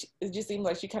kind of, it just seems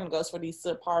like she kind of goes for these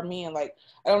subpar men. Like,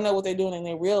 I don't know what they're doing in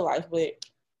their real life, but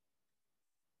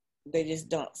they just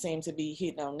don't seem to be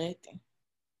hitting on nothing.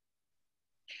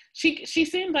 She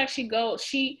seems like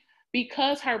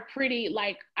because her pretty,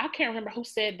 like, I can't remember who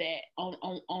said that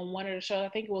on one of the shows. I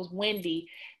think it was Wendy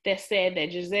that said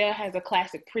that Giselle has a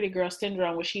classic pretty girl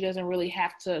syndrome where she doesn't really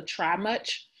have to try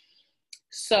much.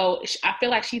 So I feel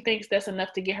like she thinks that's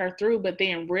enough to get her through, but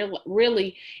then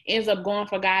really ends up going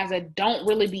for guys that don't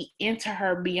really be into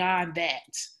her beyond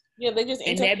that. Yeah, they just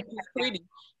into pretty,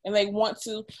 and they want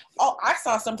to. Oh, I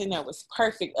saw something that was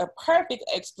perfect. A perfect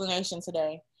explanation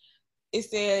today. It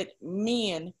said,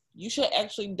 men, you should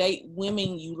actually date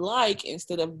women you like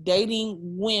instead of dating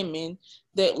women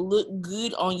that look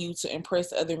good on you to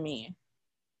impress other men.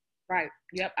 Right.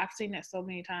 Yep. I've seen that so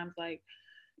many times. Like,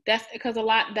 that's a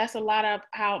lot of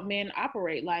how men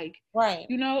operate. Like, right.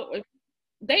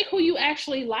 Date who you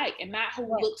actually like and not who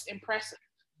looks impressive.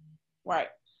 Right.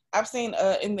 I've seen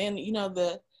and then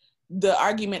the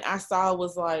argument I saw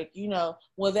was like,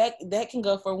 well, that can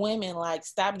go for women. Like,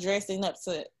 stop dressing up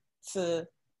to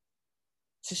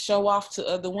show off to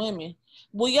other women.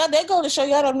 Well, yeah, they go to show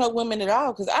y'all don't know women at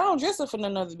all, because I don't dress up for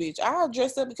none other bitch. I'll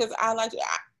dress up because I like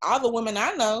all the women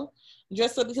I know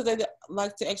dress up because they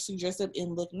like to actually dress up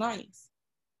and look nice.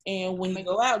 And when you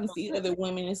go out and see other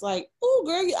women, it's like, oh,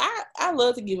 girl, I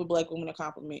love to give a black woman a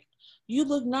compliment. You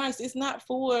look nice. It's not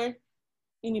for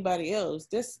anybody else.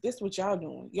 This what y'all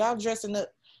doing. Y'all dressing up.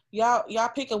 Y'all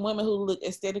picking women who look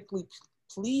aesthetically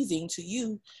pleasing to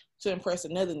you to impress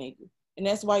another nigga. And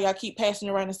that's why y'all keep passing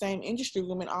around the same industry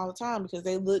women all the time, because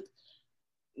they look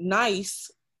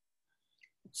nice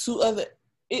to other.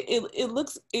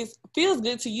 It feels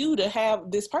good to you to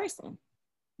have this person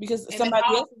because somebody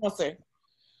else wants her.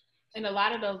 And a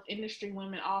lot of those industry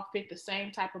women all fit the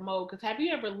same type of mold. Because have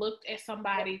you ever looked at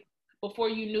somebody before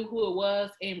you knew who it was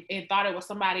and thought it was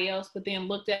somebody else, but then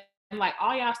looked at them like,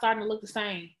 all y'all starting to look the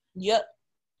same? Yep.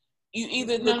 You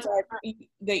either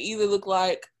they either look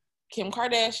like Kim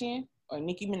Kardashian or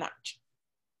Nicki Minaj.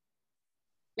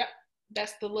 Yep,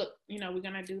 that's the look. We're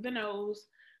gonna do the nose.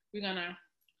 We're gonna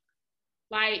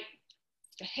like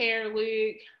the hair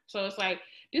wig. So it's like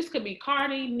this could be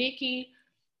Cardi, Nicki,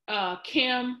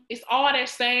 Kim. It's all that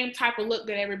same type of look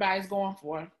that everybody's going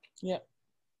for. Yep,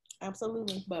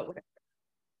 absolutely. But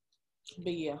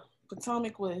yeah,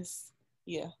 Potomac was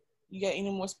You got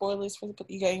any more spoilers for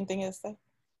you? Got anything else to say?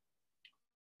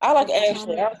 I like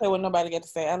Ashley. I don't care what nobody got to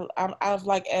say. I've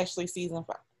liked Ashley season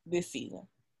 5 this season.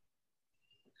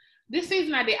 This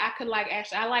season I did. I could like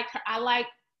Ashley. I like her. I liked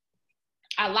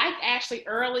Ashley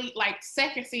early, like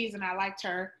second season. I liked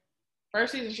her.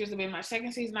 First season she was a bit much.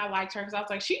 Second season I liked her because I was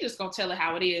like, she just gonna tell it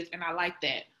how it is, and I like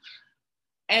that.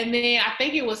 And then I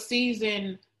think it was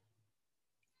season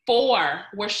 4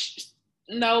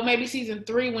 maybe season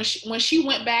 3 when she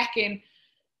went back and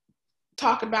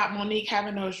talked about Monique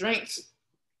having those drinks.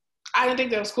 I didn't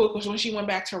think that was cool because when she went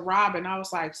back to Robin, I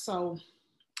was like, so,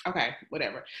 okay,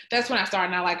 whatever. That's when I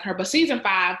started not liking her. But season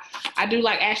 5, I do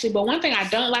like Ashley. But one thing I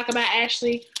don't like about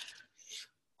Ashley,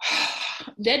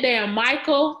 that damn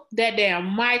Michael,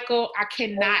 I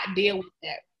cannot deal with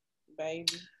that. Baby.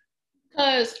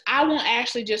 Because I want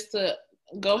Ashley just to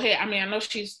go ahead. I mean, I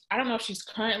don't know if she's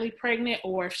currently pregnant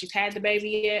or if she's had the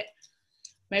baby yet.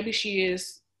 Maybe she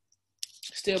is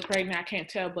still pregnant. I can't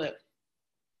tell, but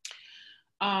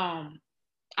I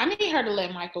need her to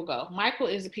let Michael go. Michael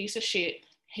is a piece of shit.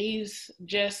 He's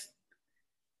just,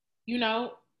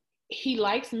 he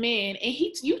likes men, and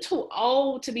you too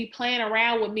old to be playing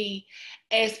around with me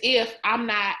as if I'm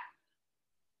not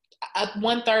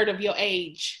 1/3 of your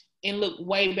age and look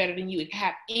way better than you and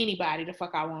have anybody the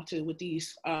fuck I want to with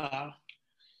these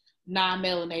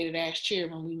non-melanated ass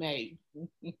children we made.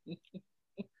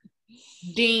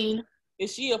 Dean.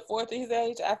 Is she a 4th of his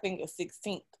age? I think a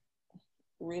 16th.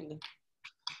 Really?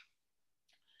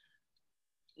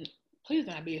 please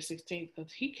not be a 16th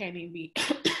because he can't even be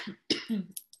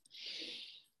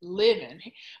living.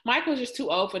 Michael's just too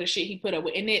old for the shit he put up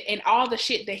with, and all the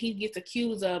shit that he gets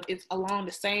accused of is along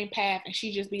the same path, and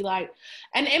she just be like,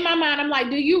 and in my mind I'm like,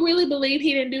 do you really believe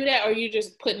he didn't do that, or are you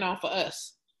just putting on for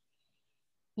us?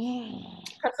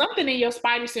 Because something in your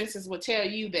spidey senses would tell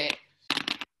you that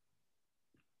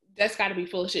that's got to be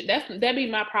full of shit. That'd be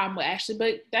my problem with Ashley,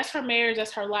 but that's her marriage,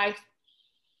 that's her life.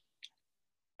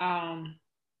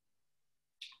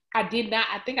 I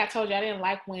think I told you I didn't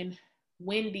like when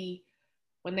Wendy,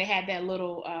 when they had that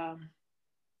little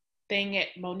thing at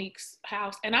Monique's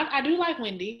house. And I do like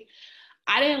Wendy.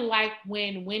 I didn't like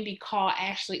when Wendy called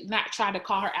Ashley, not tried to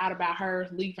call her out about her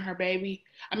leaving her baby.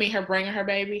 I mean, her bringing her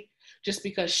baby, just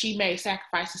because she made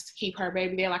sacrifices to keep her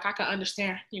baby there. Like, I can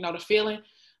understand, the feeling,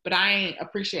 but I ain't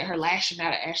appreciate her lashing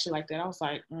out at Ashley like that. I was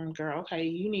like, girl, okay,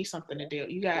 you need something to deal.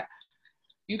 You got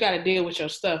to deal with your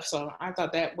stuff. So I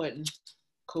thought that wasn't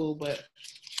cool, but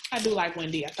I do like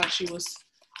Wendy. I thought she was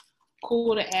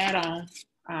cool to add on.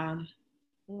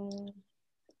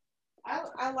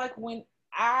 I like when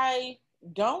I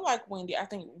don't like Wendy. I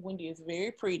think Wendy is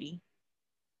very pretty,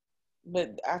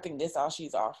 but I think that's all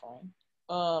she's offering.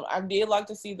 I did like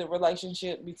to see the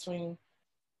relationship between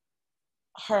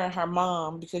her and her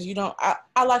mom, because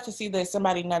I like to see that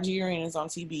somebody Nigerian is on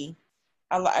TV.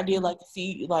 I did like to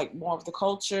see like more of the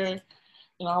culture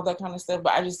and all that kind of stuff,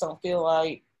 but I just don't feel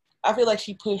like, I feel like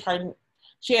she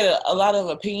had a lot of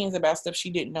opinions about stuff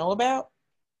she didn't know about.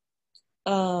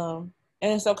 And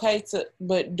it's okay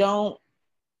but don't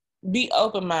be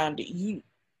open-minded. You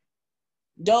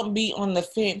don't be on the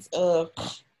fence of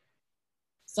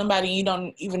somebody you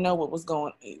don't even know what's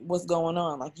going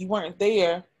on. Like, you weren't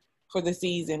there for the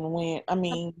season when,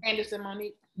 Candace and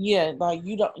Monique. Yeah, like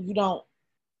you don't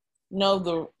know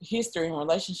the history and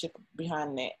relationship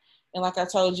behind that. And like I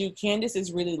told you, Candace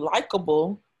is really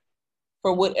likable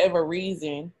for whatever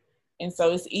reason. And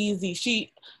so it's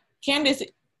easy. Candace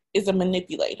is a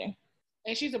manipulator.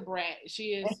 And she's a brat.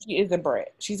 She is a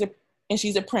brat. She's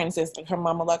a princess, like her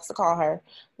mama likes to call her.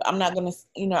 But I'm not going to,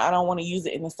 I don't want to use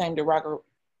it in the same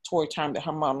derogatory term that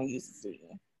her mama uses it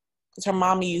in. Because her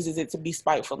mama uses it to be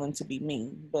spiteful and to be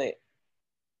mean. But,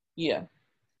 yeah.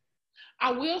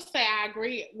 I will say I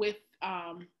agree with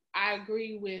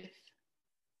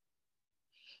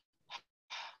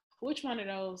which one of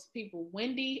those people,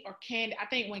 Wendy or Candace? I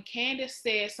think when Candace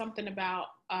said something about,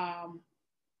 I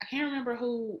can't remember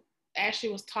who Ashley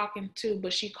was talking to,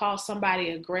 but she called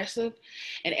somebody aggressive.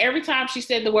 And every time she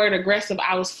said the word aggressive,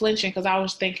 I was flinching because I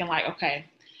was thinking like, okay,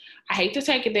 I hate to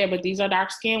take it there, but these are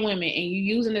dark-skinned women, and you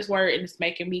using this word, and it's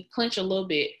making me clench a little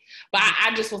bit. But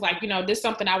I just was like, this is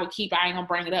something I would keep. I ain't gonna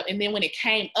bring it up. And then when it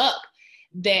came up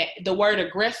that the word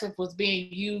aggressive was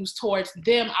being used towards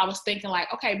them, I was thinking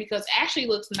like, okay, because Ashley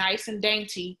looks nice and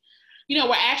dainty,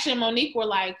 where Ashley and Monique were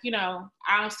like,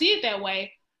 I don't see it that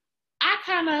way. I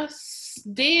kind of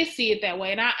did see it that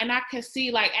way. And I can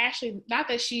see like Ashley, not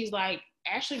that she's like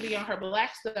Ashley be on her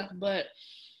black stuff, but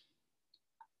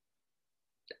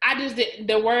I just did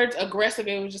the words aggressive.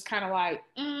 It was just kind of like,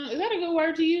 is that a good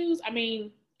word to use? I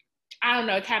mean, I don't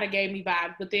know. It kind of gave me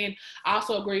vibes. But then I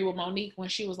also agree with Monique when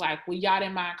she was like, well, y'all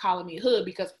didn't mind calling me hood,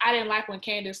 because I didn't like when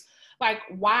Candace, like,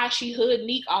 why she hood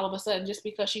Neek all of a sudden just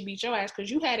because she beat your ass, because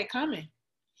you had it coming.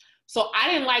 So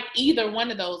I didn't like either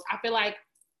one of those. I feel like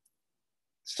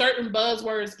certain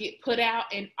buzzwords get put out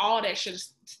and all that shit,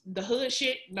 the hood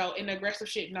shit, no, and the aggressive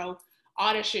shit, no,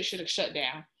 all that shit should have shut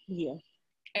down. Yeah.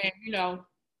 And,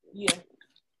 yeah,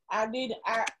 I did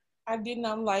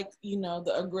not like,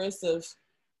 the aggressive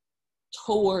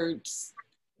towards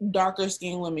darker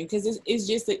skinned women, because it's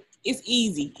just it's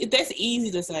easy. That's easy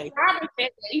to say. Robin said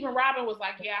that. Even Robin was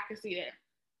like, yeah, I can see that.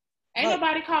 Ain't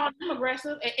nobody calling them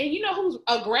aggressive. And you know who's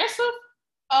aggressive?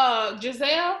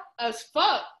 Giselle as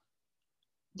fuck.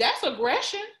 That's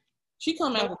aggression. She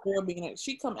come out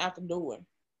the door.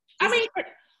 I mean,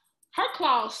 her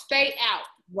claws stay out.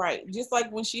 Right. Just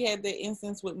like when she had that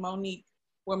instance with Monique,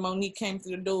 where Monique came to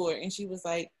the door and she was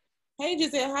like, hey,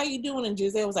 Giselle, how you doing? And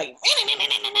Giselle was like,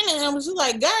 I was just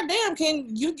like, God damn,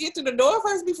 can you get to the door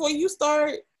first before you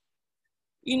start,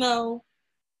 get on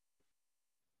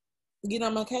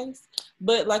my case?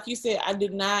 But like you said, I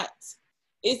did not,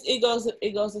 it goes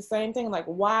the same thing. Like,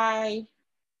 why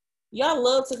y'all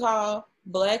love to call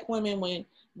Black women when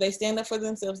they stand up for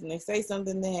themselves and they say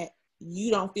something that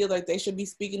you don't feel like they should be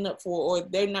speaking up for, or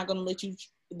they're not going to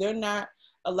they're not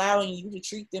allowing you to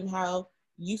treat them how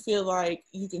you feel like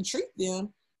you can treat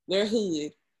them. They're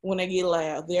hood when they get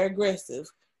loud. They're aggressive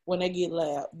when they get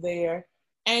loud. They're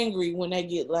angry when they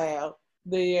get loud.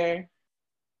 They're,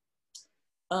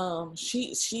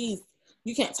 she's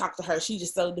you can't talk to her. She's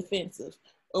just so defensive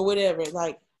or whatever.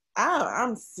 Like,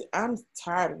 I'm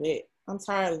tired of it. I'm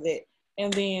tired of it.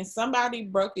 And then somebody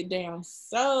broke it down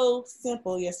so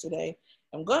simple yesterday.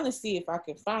 I'm going to see if I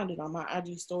can find it on my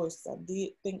IG stories, because I did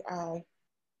think I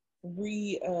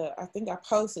think I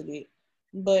posted it.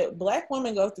 But Black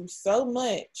women go through so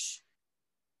much.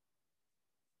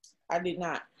 I did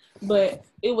not. But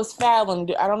it was Fallon.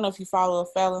 I don't know if you follow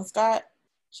Fallon Scott.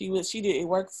 She did It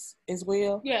Works as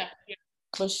well. Yeah.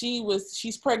 But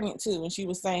she's pregnant too, and she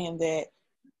was saying that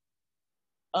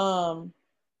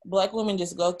Black women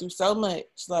just go through so much.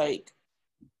 Like,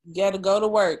 you got to go to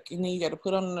work, and then you got to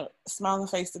put on a smiling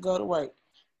face to go to work.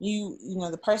 You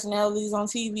know, the personalities on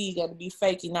TV got to be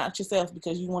fake and not yourself,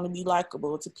 because you want to be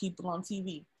likable to people on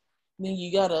TV. Then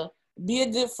you got to be a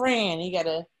good friend. You got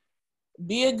to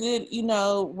be a good,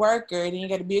 worker. Then you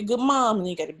got to be a good mom, and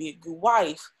then you got to be a good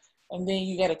wife. And then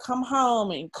you got to come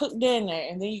home and cook dinner,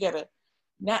 and then you got to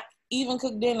not even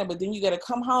cook dinner, but then you got to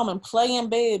come home and play in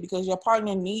bed because your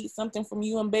partner needs something from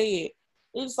you in bed.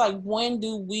 It's like, when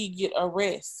do we get a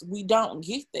rest? We don't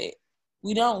get that.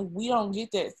 We don't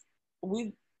get that.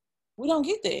 We don't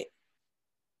get that.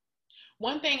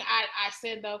 One thing I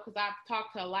said, though, because I've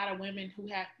talked to a lot of women who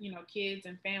have, kids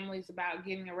and families about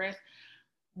getting a rest.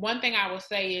 One thing I would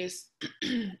say is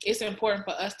it's important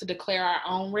for us to declare our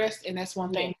own rest. And that's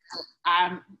one thing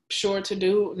I'm sure to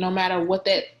do, no matter what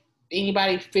that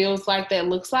anybody feels like that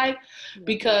looks like,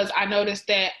 because I noticed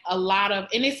that a lot of,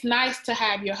 and it's nice to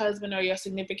have your husband or your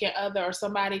significant other or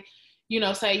somebody,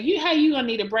 say, hey, you gonna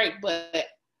need a break, but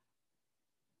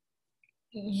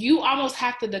you almost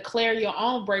have to declare your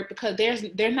own break, because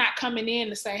they're not coming in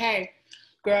to say, hey,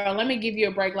 girl, let me give you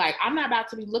a break. Like, I'm not about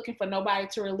to be looking for nobody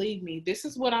to relieve me. This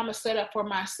is what I'm gonna set up for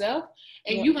myself,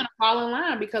 and you're gonna fall in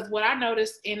line. Because what I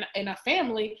noticed in a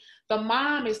family, the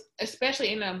mom is,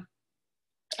 especially in a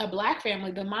Black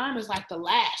family, the mom is like the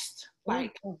last.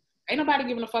 Like, ain't nobody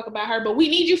giving a fuck about her, but we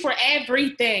need you for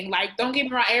everything. Like, don't get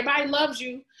me wrong, everybody loves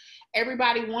you,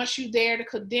 everybody wants you there to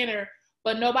cook dinner,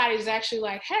 but nobody's actually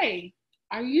like, hey,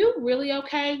 are you really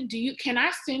okay? Can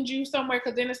I send you somewhere?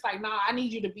 Because then it's like, no, I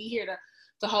need you to be here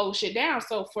to hold shit down.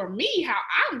 So for me, how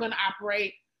I'm gonna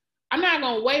operate, I'm not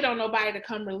gonna wait on nobody to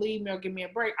come relieve me or give me a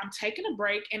break. I'm taking a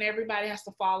break, and everybody has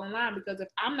to fall in line, because if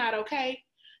I'm not okay,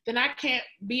 then I can't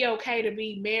be okay to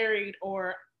be married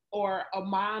or a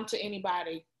mom to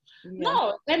anybody. Yeah.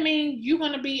 No, that means you're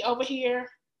going to be over here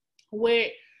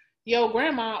with your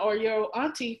grandma or your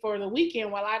auntie for the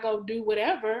weekend while I go do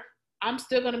whatever. I'm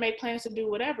still going to make plans to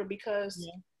do whatever, because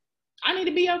I need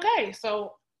to be okay.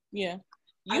 So, yeah.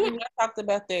 You and I talked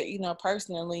about that,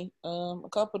 personally, a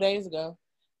couple of days ago.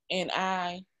 And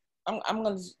I'm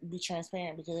going to be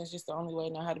transparent, because it's just the only way I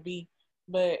know how to be.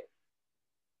 But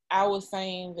I was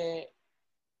saying that,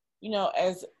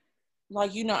 as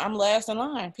like, I'm last in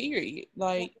line, period.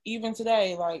 Like, even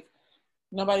today, like,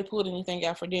 nobody pulled anything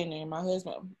out for dinner. And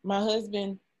my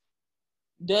husband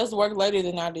does work later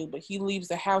than I do, but he leaves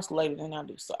the house later than I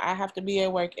do. So I have to be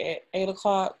at work at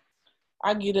 8:00.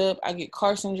 I get up, I get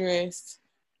Carson dressed,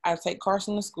 I take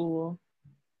Carson to school,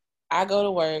 I go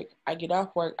to work, I get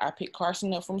off work, I pick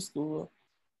Carson up from school,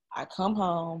 I come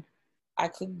home, I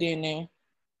cook dinner.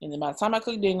 And then by the time I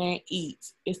cook dinner and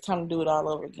eat, it's time to do it all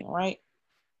over again, right?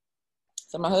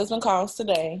 So my husband calls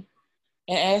today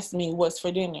and asks me, what's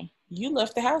for dinner? You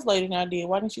left the house later than I did.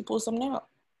 Why didn't you pull something out?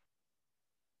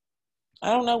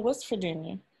 I don't know what's for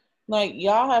dinner. Like,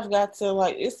 y'all have got to,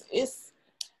 like, it's,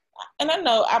 and I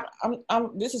know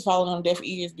I'm this is falling on deaf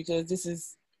ears,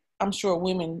 because I'm sure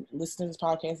women listen to this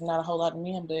podcast and not a whole lot of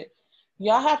men, but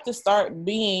y'all have to start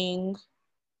being,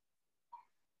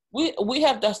 we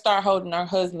have to start holding our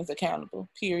husbands accountable,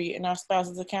 period, and our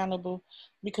spouses accountable,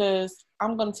 because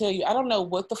I'm going to tell you, I don't know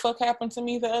what the fuck happened to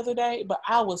me the other day, but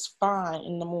I was fine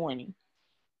in the morning.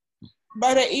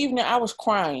 By the evening, I was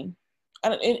crying,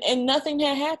 and nothing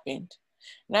had happened.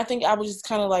 And I think I was just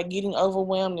kind of like getting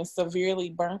overwhelmed and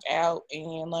severely burnt out,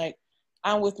 and like,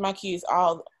 I'm with my kids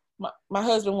my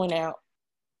husband went out,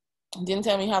 didn't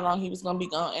tell me how long he was going to be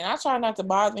gone. And I try not to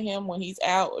bother him when he's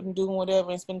out and doing whatever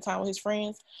and spending time with his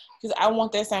friends, because I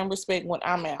want that same respect when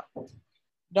I'm out.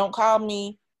 Don't call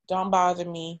me. Don't bother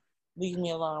me. Leave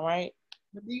me alone, right?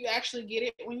 But do you actually get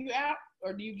it when you're out?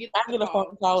 Or do you get I get a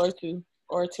phone call or two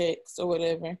or a text or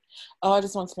whatever. Oh, I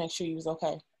just want to make sure you was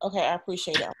okay. Okay, I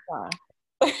appreciate it. I'm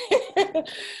fine.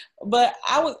 But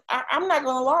I'm not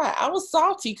going to lie. I was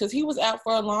salty because he was out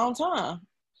for a long time.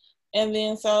 And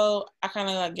then so I kind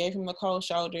of like gave him the cold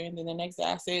shoulder, and then the next day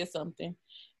I said something. And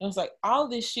it was like, all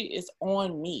this shit is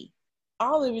on me.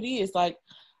 All of it is like,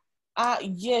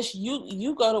 yes,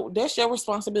 you go to, that's your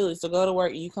responsibility to go to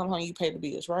work, and you come home, you pay the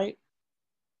bills, right?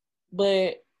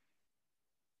 But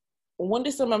when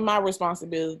did some of my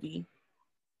responsibility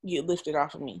get lifted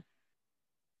off of me?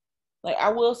 Like, I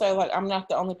will say, like, I'm not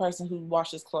the only person who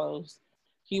washes clothes.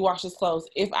 He washes clothes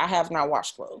if I have not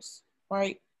washed clothes,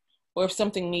 right? Or if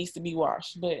something needs to be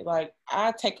washed. But, like,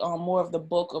 I take on more of the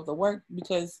bulk of the work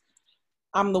because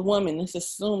I'm the woman. It's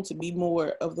assumed to be more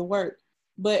of the work.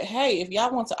 But, hey, if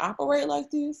y'all want to operate like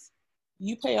this,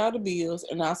 you pay all the bills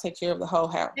and I'll take care of the whole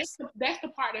house. That's the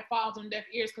part that falls on deaf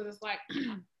ears, because it's like,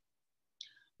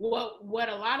 what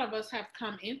a lot of us have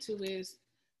come into is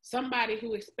somebody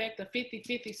who expects a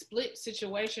 50-50 split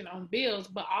situation on bills,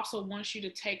 but also wants you to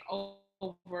take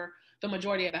over the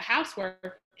majority of the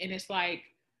housework. And it's like,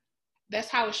 that's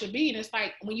how it should be. And it's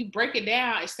like, when you break it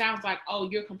down, it sounds like, oh,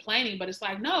 you're complaining, but it's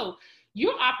like, no,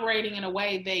 you're operating in a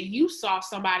way that you saw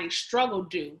somebody struggle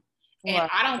do. And right.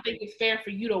 I don't think it's fair for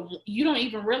you don't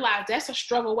even realize that's a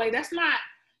struggle way. It's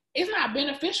not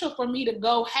beneficial for me to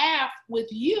go half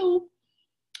with you.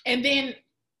 And then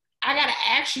I got to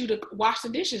ask you to wash the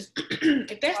dishes.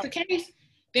 If that's the case,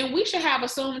 then we should have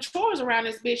assumed chores around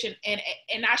this bitch,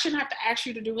 and I shouldn't have to ask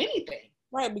you to do anything.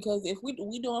 Right, because if we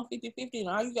doing 50-50 and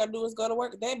all you got to do is go to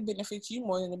work, that benefits you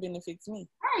more than it benefits me.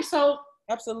 Right, so.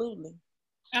 Absolutely.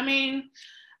 I mean,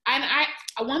 and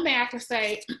one thing I can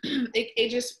say,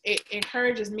 it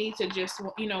encourages me to just,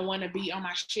 want to be on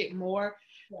my shit more,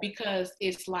 because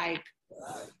it's like,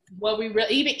 what we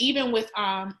really, even with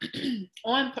on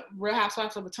Real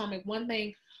Housewives of Potomac, one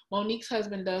thing Monique's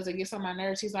husband does that gets on my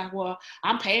nerves, he's like, well,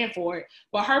 I'm paying for it.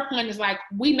 But her point is like,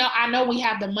 I know we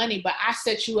have the money, but I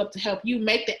set you up to help you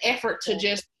make the effort to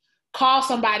just call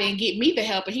somebody and get me the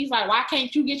help. And he's like, why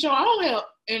can't you get your own help?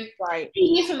 And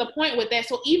he gets to the point with that.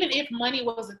 So even if money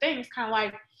was a thing, it's kind of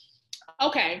like,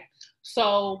 okay,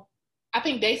 so I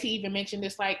think Daisy even mentioned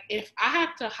this, like, if I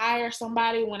have to hire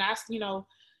somebody when I,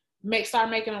 start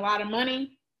making a lot of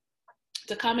money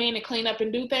to come in and clean up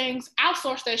and do things,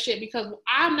 outsource that shit, because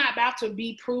I'm not about to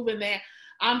be proven that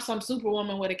I'm some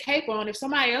superwoman with a cape on. If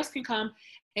somebody else can come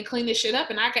and clean this shit up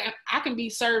and I can be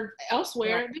served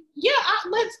elsewhere,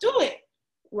 let's do it.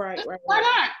 Right. Why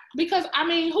not? Because, I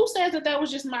mean, who says that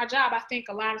was just my job? I think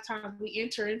a lot of times we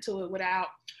enter into it without,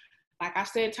 like I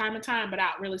said, time and time,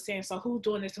 without really saying, so who's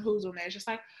doing this and who's doing that? It's just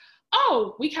like,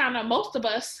 oh, we kind of, most of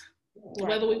us,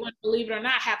 whether we want to believe it or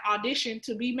not, have auditioned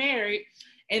to be married.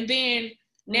 And then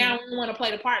now we want to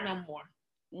play the part no more.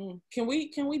 Can we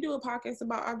do a podcast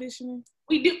about auditioning?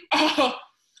 We do.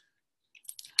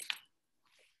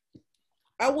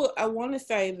 I want to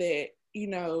say that,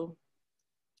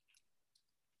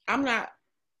 I'm not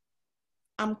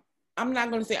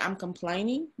going to say I'm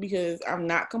complaining, because I'm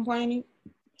not complaining.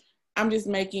 I'm just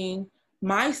making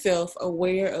myself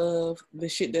aware of the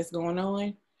shit that's going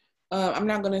on. I'm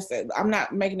not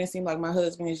making it seem like my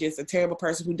husband is just a terrible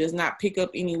person who does not pick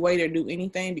up any weight or do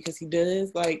anything, because he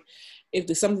does. Like, if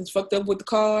there's something's fucked up with the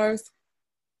cars,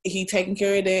 he taking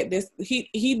care of that.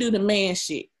 He do the man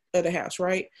shit of the house,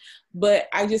 right? But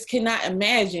I just cannot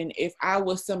imagine if I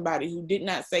was somebody who did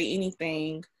not say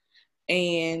anything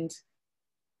and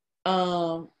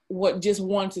just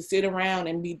wanted to sit around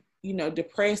and be,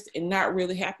 depressed and not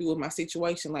really happy with my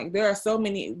situation. Like, there are so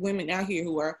many women out here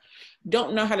who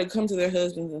don't know how to come to their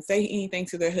husbands and say anything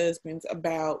to their husbands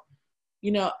about,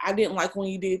 I didn't like when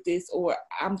you did this, or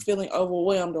I'm feeling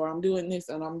overwhelmed, or I'm doing this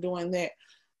and I'm doing that.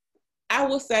 I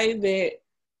will say that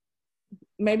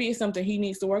maybe it's something he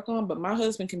needs to work on, but my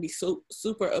husband can be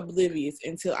super oblivious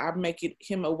until I make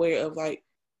him aware of, like,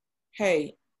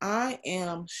 hey, I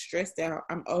am stressed out,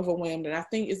 I'm overwhelmed. And I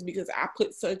think it's because I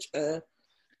put such a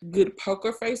good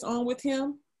poker face on with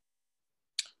him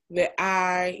that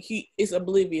he is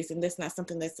oblivious, and that's not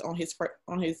something that's on his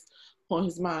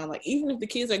mind. Like, even if the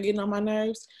kids are getting on my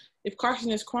nerves, if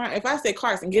Carson is crying, if I say,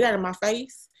 Carson, get out of my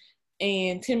face,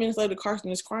 and 10 minutes later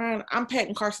Carson is crying, I'm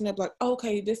patting Carson up like,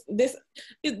 okay,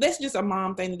 that's just a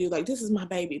mom thing to do. Like, this is my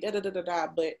baby, da da da da da.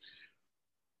 But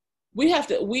we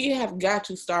have got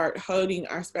to start holding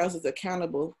our spouses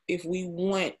accountable if we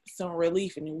want some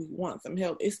relief and we want some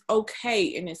help. It's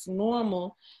okay and it's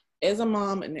normal as a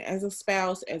mom and as a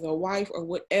spouse, as a wife or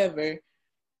whatever,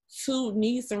 to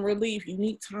need some relief. You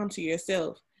need time to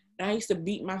yourself. And I used to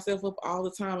beat myself up all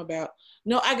the time about,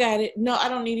 no, I got it. No, I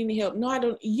don't need any help. No, I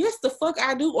don't. Yes, the fuck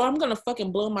I do, or I'm going to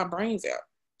fucking blow my brains out.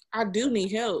 I do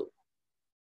need help.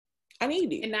 I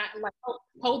need it. And not like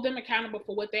hold them accountable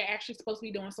for what they're actually supposed to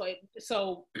be doing.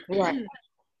 So right.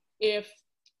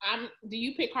 Do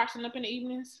you pick Carson up in the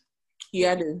evenings?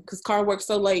 Yeah, I do. Because Car works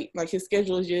so late. Like, his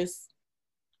schedule is just,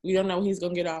 we don't know when he's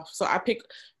going to get off. So I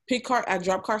I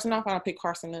drop Carson off and I pick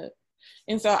Carson up.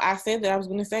 And so I said that I was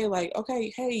going to say, like,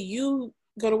 okay, hey, you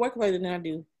go to work later than I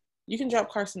do. You can drop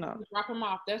Carson off. Drop him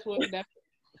off. That's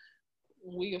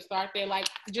we'll start there. Like,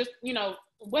 just,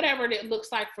 whatever it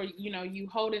looks like for, you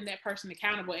holding that person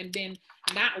accountable, and then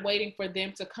not waiting for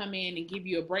them to come in and give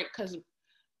you a break. Because,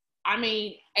 I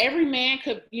mean, every man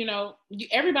could,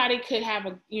 everybody could have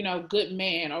a, good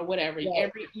man or whatever. Yeah.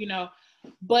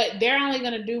 But they're only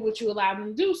going to do what you allow them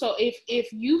to do. So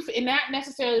if you, and not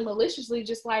necessarily maliciously,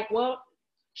 just like, well,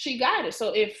 she got it.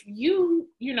 So if you,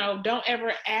 don't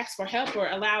ever ask for help or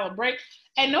allow a break,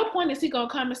 at no point is he going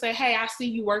to come and say, hey, I see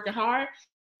you working hard.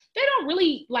 They don't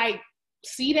really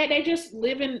see that. They just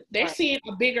they're seeing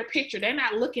a bigger picture. They're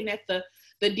not looking at the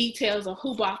details of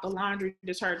who bought the laundry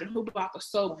detergent, who bought the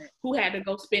soap, who had to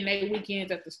go spend their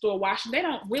weekends at the store washing. They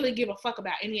don't really give a fuck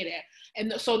about any of that.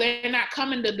 And so they're not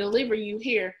coming to deliver you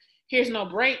here's no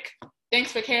break.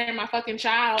 Thanks for carrying my fucking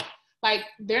child. Like,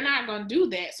 they're not going to do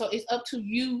that. So it's up to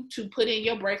you to put in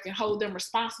your break and hold them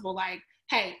responsible. Like,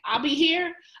 hey, I'll be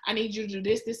here. I need you to do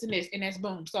this, this, and this. And that's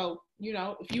boom. So,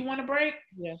 if you want a break,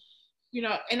 yeah,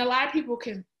 and a lot of people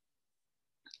can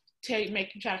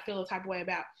make you try to feel a type of way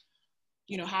about,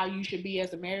 how you should be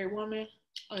as a married woman.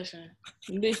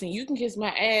 Listen, you can kiss my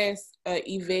ass,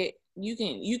 Yvette.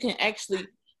 You can actually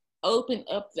open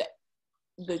up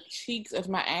the cheeks of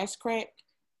my ass crack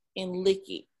and lick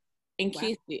it and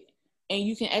kiss it. And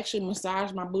you can actually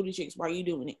massage my booty cheeks while you're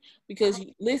doing it. Because,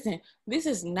 listen, this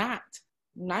is not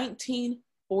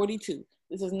 1942.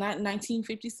 This is not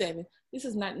 1957. This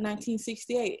is not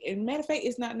 1968. And matter of fact,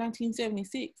 it's not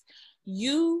 1976.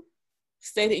 You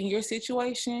stayed in your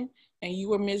situation and you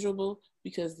were miserable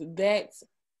because that's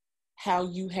how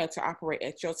you had to operate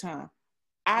at your time.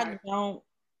 I don't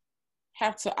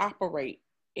have to operate.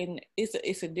 And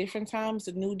it's a different time. It's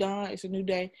a new dawn. It's a new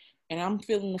day. And I'm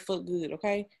feeling the fuck good,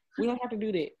 okay? We don't have to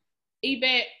do that.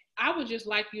 Yvette, I would just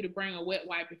like you to bring a wet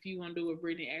wipe if you're going to do what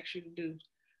Brittany asked you to do.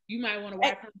 You might want to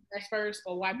wipe her face first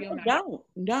or wipe your mouth.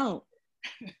 Don't.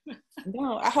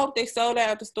 I hope they sold out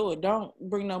at the store. Don't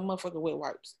bring no motherfucking wet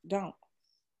wipes. Don't.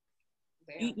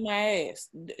 Damn. Eat my ass.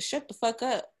 Shut the fuck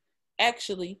up.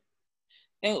 Actually,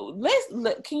 and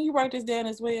can you write this down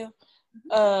as well?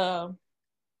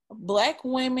 Black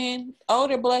women,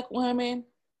 older black women,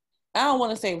 I don't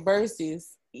want to say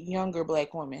versus younger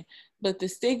black women, but the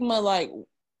stigma,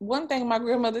 one thing my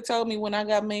grandmother told me when I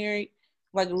got married,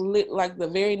 the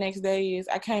very next day is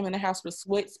I came in the house with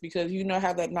sweats, because you know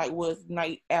how that night was,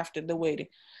 night after the wedding.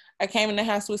 I came in the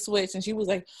house with sweats, and she was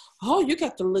like, oh, you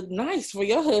got to look nice for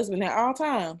your husband at all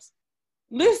times.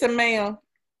 Listen, ma'am,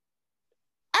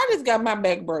 I just got my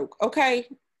back broke, okay?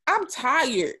 I'm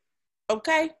tired,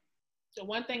 okay? The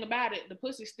one thing about it, the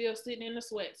pussy's still sitting in the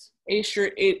sweats. It's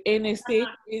sure, it's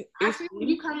I see where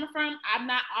you coming from. I'm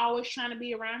not always trying to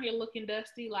be around here looking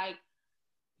dusty,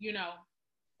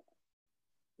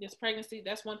 this pregnancy.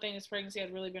 That's one thing. This pregnancy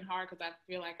has really been hard because I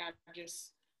feel like I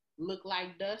just look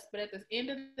like dust. But at the end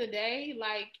of the day,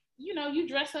 you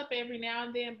dress up every now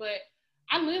and then, but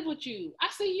I live with you. I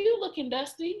see you looking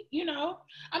dusty.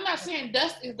 I'm not saying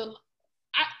dust is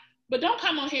but don't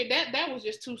come on here. That was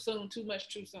just too soon. Too much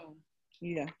too soon.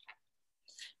 Yeah.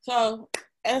 So,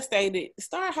 as stated,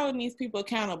 start holding these people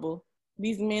accountable,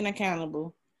 these men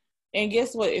accountable. And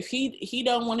guess what? If he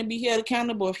don't want to be held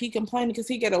accountable, if he complaining because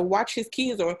he got to watch his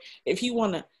kids, or if he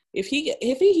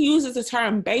uses the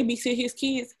term babysit his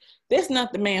kids, that's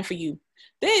not the man for you.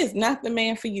 That is not the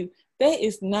man for you. That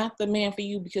is not the man for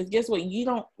you, because guess what? You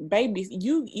don't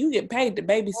you get paid to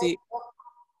babysit.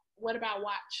 What about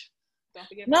watch? Don't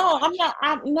forget. No, I'm not.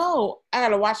 I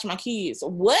gotta watch my kids.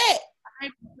 What?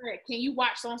 Can you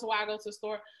watch so-and-so while I go to the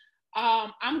store?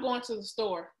 I'm going to the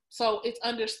store. So it's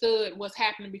understood what's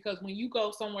happening, because when you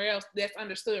go somewhere else, that's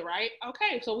understood, right?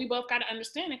 Okay, so we both got to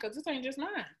understand it, because this ain't just mine.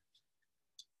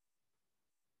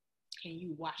 Can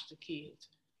you watch the kids?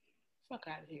 Fuck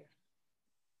out of here.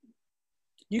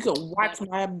 You can watch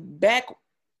my back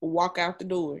walk out the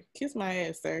door. Kiss my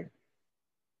ass, sir.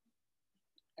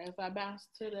 As I bounce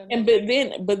to the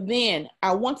and but then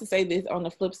I want to say this on the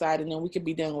flip side, and then we could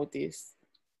be done with this.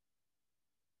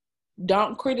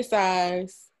 Don't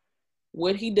criticize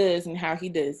what he does and how he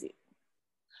does it.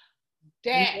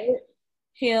 Let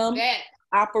him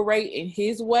operate in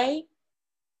his way,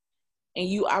 and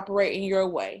you operate in your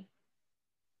way.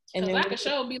 And then like a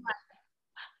show be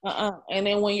like, And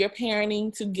then when you're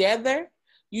parenting together,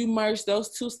 you merge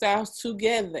those two styles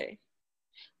together.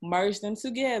 Merge them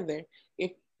together.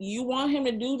 If you want him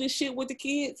to do this shit with the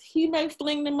kids, he may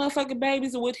fling them motherfucking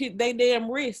babies with they damn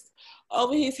wrist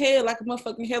over his head like a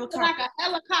motherfucking helicopter. Like a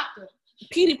helicopter.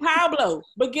 Petey Pablo.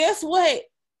 But guess what?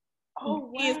 Oh,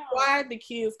 wow. The kids quiet, the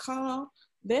kids calm.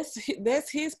 That's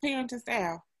his parenting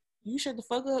style. You shut the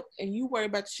fuck up and you worry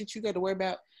about the shit you got to worry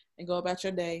about, and go about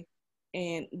your day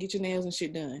and get your nails and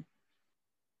shit done.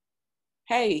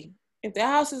 Hey, if the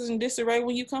house is in disarray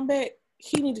when you come back,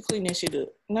 he need to clean that shit up,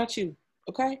 not you.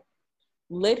 Okay?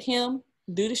 Let him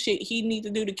do the shit he need to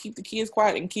do to keep the kids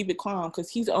quiet and keep it calm, because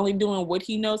he's only doing what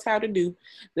he knows how to do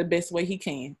the best way he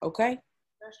can. Okay?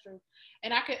 That's true.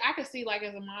 And I could see, like,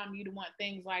 as a mom, you'd want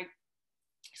things like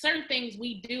certain things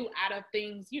we do out of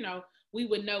things, you know, we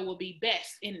would know will be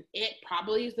best, and it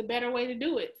probably is the better way to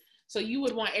do it. So you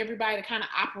would want everybody to kind of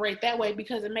operate that way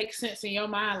because it makes sense in your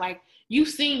mind. Like, you've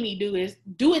seen me do this,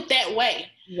 do it that way.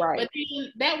 Right. But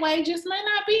then that way just may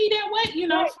not be that way, you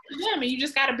know, right, for them. And you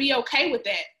just got to be okay with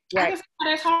that. Right. I guess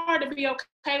that's hard to be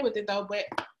okay with it, though. But,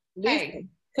 hey.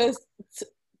 Because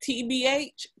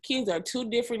TBH, kids are two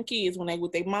different kids when they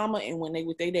with their mama and when they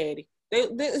with their daddy.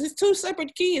 It's two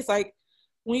separate kids. Like,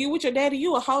 when you with your daddy,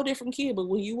 you a whole different kid. But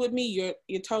when you with me,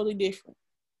 you're totally different.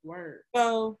 Word.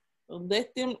 So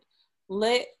let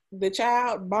the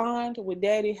child bond with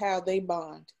daddy how they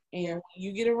bond. And when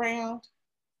you get around,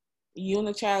 you and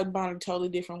the child bond a totally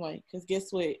different way. Because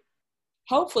guess what?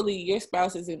 Hopefully your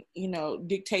spouse isn't, you know,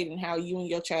 dictating how you and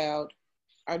your child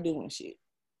are doing shit.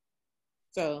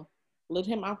 So let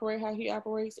him operate how he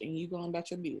operates, and you going about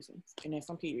your business. And that's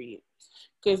on period.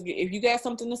 Because if you got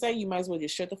something to say, you might as well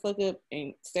just shut the fuck up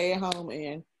and stay at home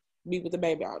and be with the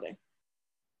baby all day.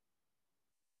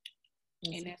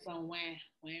 And that's on when.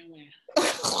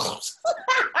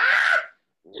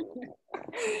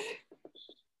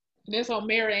 That's on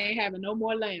Mary ain't having no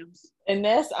more lambs. And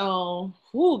that's on,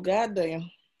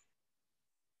 goddamn.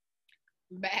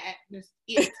 Bad. That's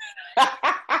it.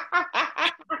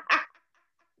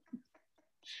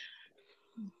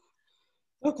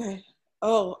 Okay.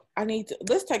 Oh,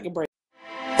 let's take a break.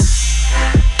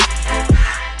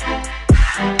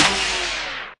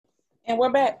 And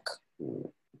we're back.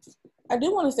 I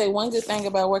do want to say one good thing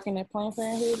about working at Planned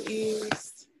Parenthood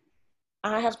is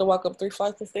I have to walk up 3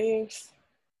 flights of stairs.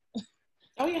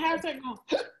 Oh, yeah, how's that going?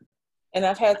 And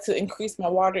I've had to increase my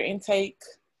water intake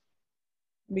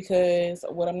because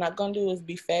what I'm not going to do is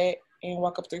be fat and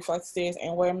walk up 3 flights of stairs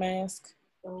and wear a mask.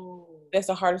 Oh. That's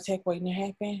a heart attack waiting to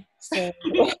happen. So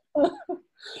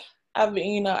I've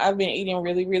been eating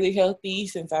really, really healthy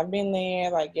since I've been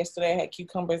there. Like yesterday I had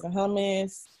cucumbers and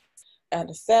hummus. I had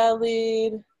a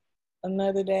salad.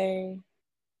 Another day.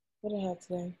 What did I have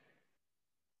today?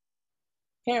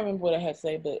 Can't remember what I had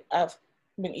today, but I've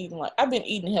been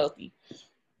eating healthy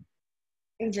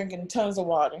and drinking tons of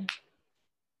water.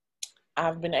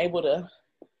 I've been able to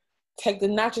take the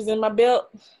notches in my belt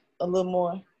a little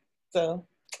more. So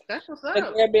that's what's up.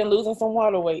 I've been losing some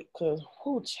water weight because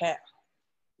chat.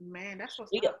 Man, that's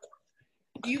what's up.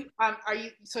 You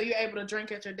so you're able to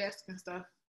drink at your desk and stuff?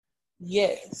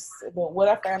 Yes. But what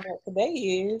I found out today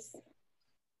is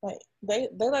like they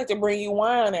like to bring you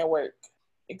wine at work.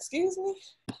 Excuse me?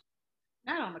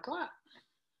 Not on the clock.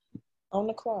 On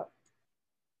the clock.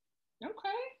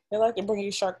 Okay. They like to bring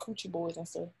you charcuterie boards and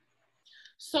stuff.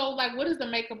 So, like, what is the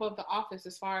makeup of the office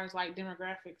as far as, like,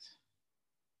 demographics?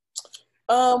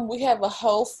 We have a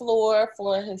whole floor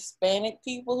for Hispanic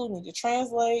people who need to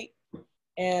translate,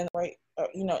 and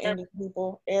Indian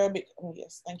people, Arabic.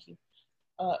 Yes, thank you.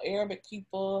 Arabic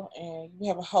people, and we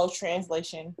have a whole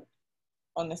translation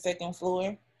on the second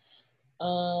floor.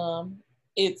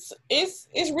 It's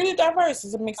really diverse.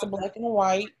 It's a mix of black and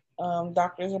white.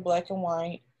 Doctors are black and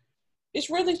white. It's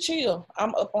really chill.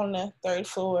 I'm up on the 3rd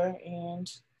floor, and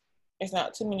there's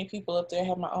not too many people up there. I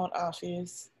have my own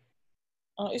office.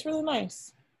 It's really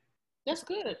nice. That's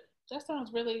good. That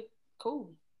sounds really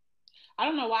cool. I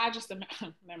don't know why I just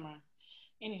never mind.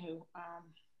 Anywho,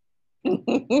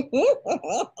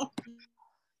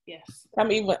 yes.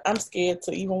 I'm scared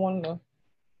to even want to know.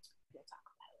 We'll talk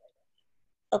about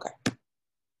it later. Okay.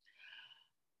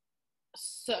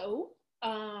 So,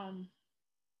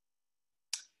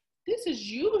 this is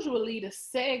usually the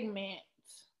segment,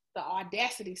 the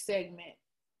audacity segment,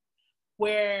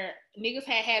 where niggas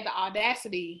had the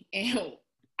audacity, and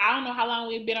I don't know how long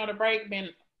we've been on the break, been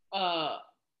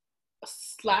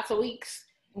lots of weeks,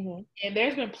 and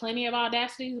there's been plenty of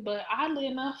audacities, but oddly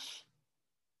enough,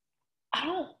 I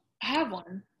don't have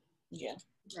one. Yeah.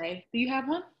 Okay. Do you have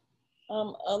one?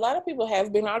 A lot of people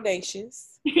have been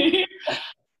audacious.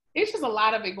 It's just a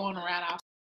lot of it going around.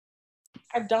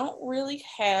 I don't really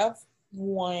have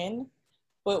one,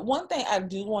 but one thing I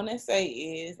do want to say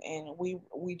is, and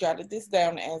we jotted this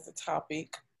down as a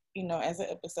topic, as an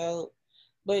episode,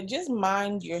 but just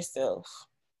mind yourself.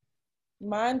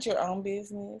 Mind your own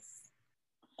business.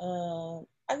 I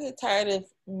get tired of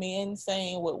men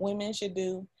saying what women should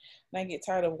do, and I get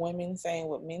tired of women saying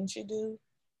what men should do.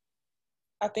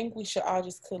 I think we should all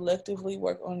just collectively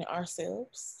work on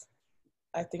ourselves.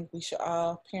 I think we should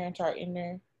all parent our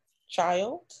inner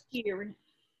child. Hearing.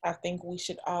 I think we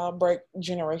should all break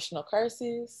generational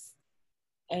curses.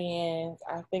 And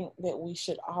I think that we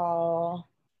should all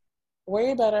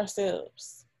worry about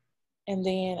ourselves. And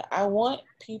then I want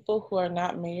people who are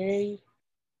not married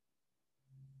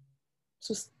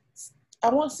to, I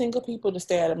want single people to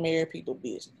stay out of married people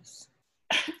business.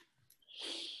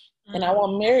 And I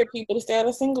want married people to stay out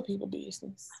of single people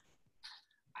business.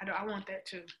 I want that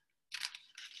too.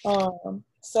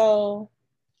 So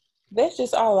that's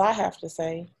just all I have to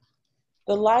say.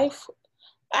 The life,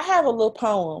 I have a little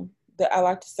poem that I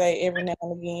like to say every now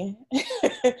and again.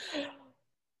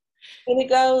 And it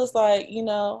goes like,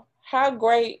 how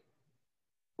great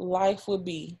life would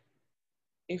be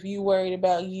if you worried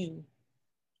about you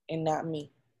and not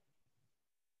me.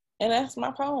 And that's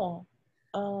my poem.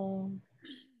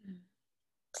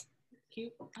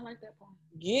 Cute. I like that poem.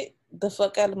 Get the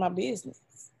fuck out of my business.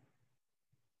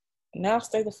 Now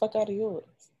stay the fuck out of yours.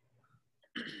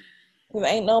 Because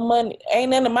ain't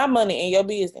none of my money in your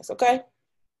business, okay?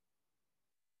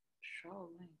 Sure.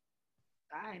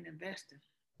 I ain't investing.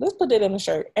 Let's put that on the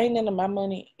shirt. Ain't none of my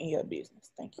money in your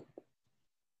business. Thank you.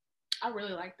 I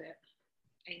really like that.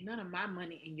 Ain't none of my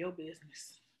money in your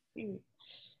business.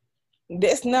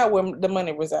 That's not where the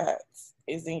money resides.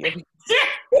 It's in your business.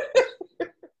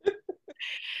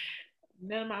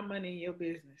 None of my money in your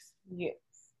business. Yes.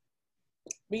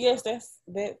 But yes, that's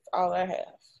all I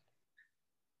have.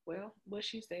 Well, what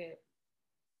she said.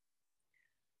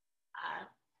 I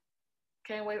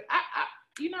can't wait.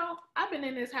 I've been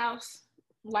in this house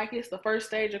like it's the first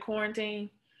stage of quarantine.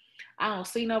 I don't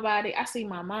see nobody. I see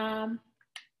my mom.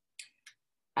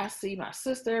 I see my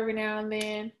sister every now and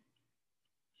then.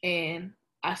 And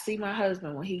I see my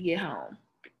husband when he get home.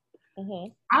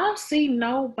 Mm-hmm. I don't see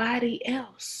nobody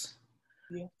else.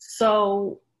 Yeah.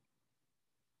 So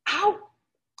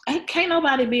can't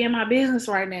nobody be in my business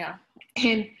right now.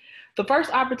 And the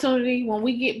first opportunity when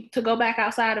we get to go back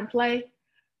outside and play,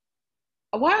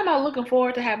 why am I looking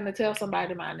forward to having to tell somebody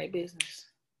to mind their business?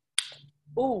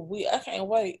 Oh, I can't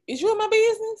wait. Is you in my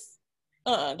business?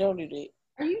 Don't do that.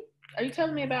 Are you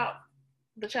telling me about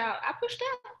the child I pushed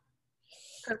out?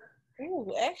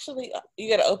 Ooh, actually, you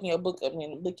gotta open your book up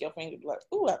and lick your finger like,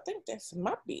 ooh, I think that's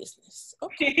my business.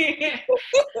 Okay.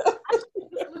 I'm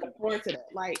looking forward to that.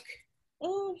 Like,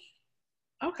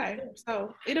 okay,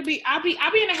 so I'll be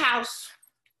in the house,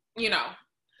 in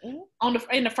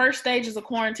the first stages of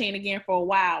quarantine again for a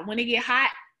while. When it get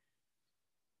hot,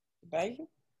 baby,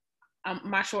 I'm putting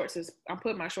my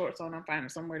shorts on. I'm finding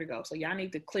somewhere to go. So y'all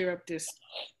need to clear up this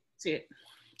shit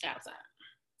outside.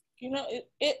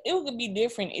 It would be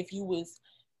different if you was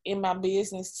in my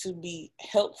business to be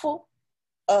helpful,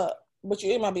 but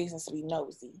you're in my business to be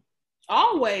nosy.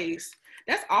 Always.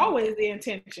 That's always the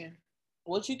intention.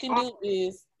 What you can do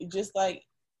is just like,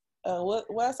 what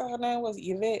I saw her name was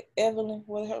Yvette Evelyn.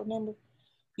 What her number?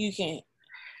 You can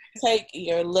take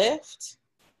your left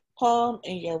palm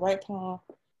and your right palm.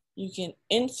 You can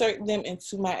insert them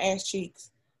into my ass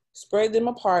cheeks, spread them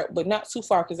apart, but not too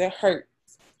far because that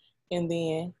hurts. And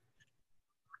then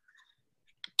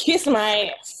kiss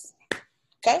my ass.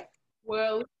 Okay?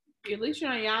 Well, at least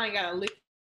y'all ain't got to lick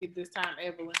it this time,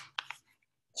 Evelyn.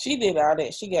 She did all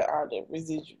that. She got all the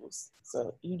residuals.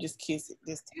 So you just kiss it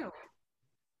this time.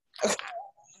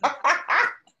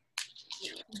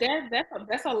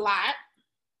 That's a lot.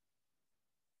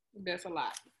 That's a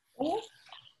lot.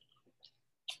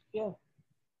 Yeah.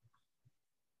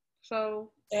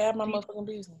 So I have my motherfucking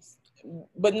business.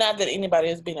 But not that anybody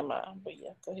has been in mine. But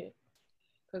yeah, go ahead.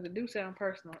 Because it do sound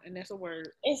personal, and that's a word.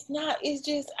 It's not. It's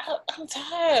just, I'm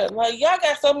tired. Like, y'all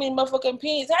got so many motherfucking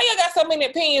opinions. How y'all got so many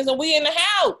opinions and we in the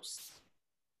house?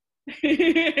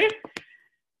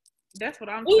 That's what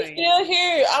I'm saying. We still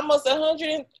here almost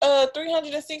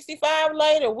 365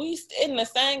 later. We in the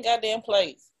same goddamn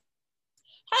place.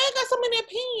 How y'all got so many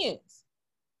opinions?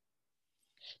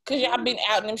 Because y'all been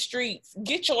out in them streets.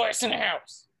 Get your ass in the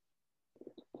house.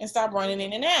 And stop running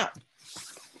in and out.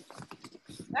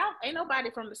 South, ain't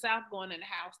nobody from the South going in the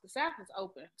house. The South is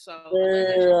open. So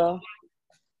girl,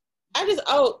 I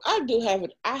do have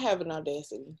it. I have an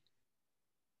audacity.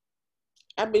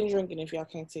 I've been drinking if y'all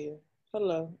can't tell.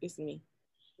 Hello, it's me.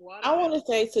 I want to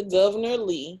say to Governor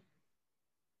Lee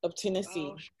of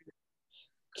Tennessee,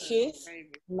 kiss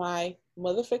my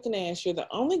motherfucking ass. You're the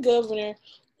only governor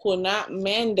who will not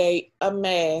mandate a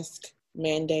mask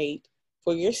mandate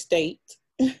for your state.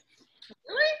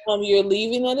 You're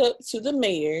leaving it up to the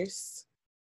mayors.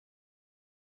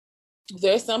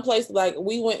 There's some place like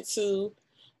we went to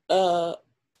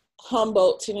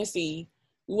Humboldt, Tennessee.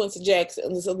 We went to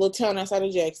Jackson. It's a little town outside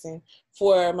of Jackson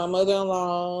for my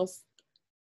mother-in-law's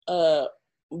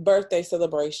birthday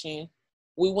celebration.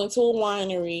 We went to a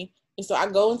winery. And so I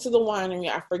go into the winery.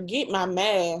 I forget my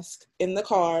mask in the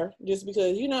car just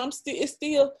because, you know, it's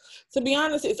still, to be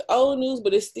honest, it's old news,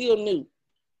 but it's still new,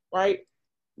 right?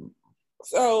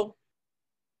 So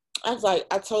I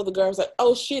told the girl, I was like,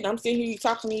 oh shit, I'm sitting here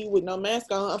talking to you with no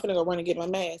mask on. I'm finna go run and get my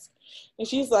mask. And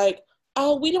she's like,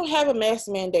 oh, we don't have a mask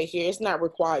mandate here. It's not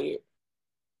required.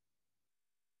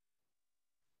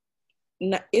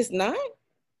 No, it's not?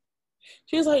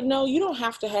 She was like, no, you don't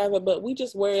have to have it, but we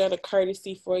just wear it out of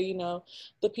courtesy for, you know,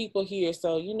 the people here.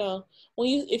 So, you know,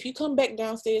 if you come back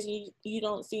downstairs and you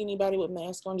don't see anybody with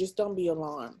masks on, just don't be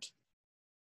alarmed.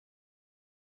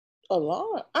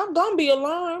 Alarmed? I'm gonna be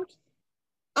alarmed.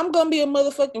 I'm gonna be a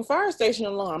motherfucking fire station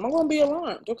alarm. I'm gonna be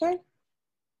alarmed, okay?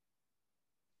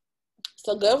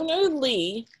 So Governor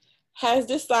Lee has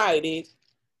decided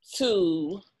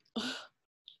to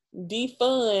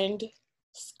defund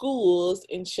schools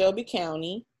in Shelby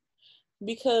County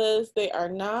because they are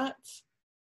not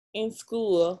in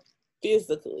school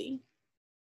physically.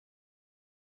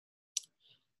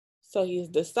 So he's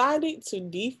decided to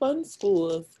defund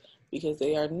schools because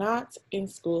they are not in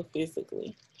school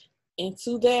physically. And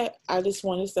to that, I just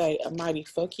want to say a mighty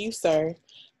fuck you, sir,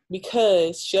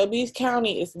 because Shelby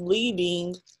County is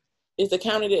the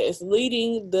county that is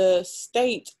leading the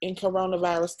state in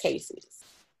coronavirus cases.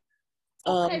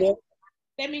 Okay.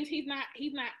 That means he's not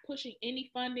pushing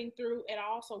any funding through at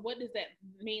all. So what does that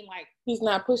mean? Like, he's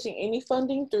not pushing any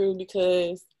funding through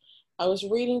because I was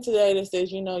reading today that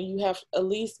says, you know, you have to at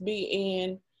least be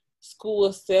in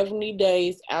school 70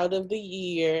 days out of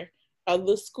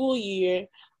the school year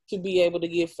to be able to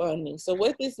get funding. So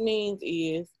what this means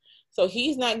is, so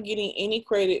he's not getting any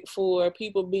credit for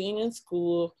people being in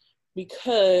school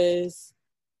because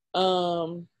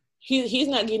he's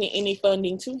not getting any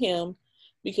funding to him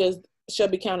because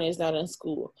Shelby County is not in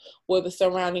school. Where the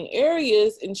surrounding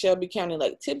areas in Shelby County,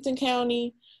 like Tipton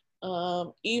County,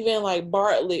 even like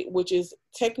Bartlett, which is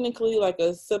technically like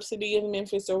a subsidy of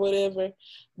Memphis or whatever,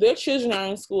 their children are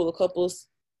in school a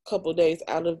couple days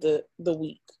out of the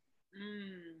week.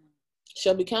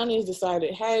 Shelby County has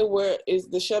decided, hey,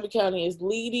 Shelby County is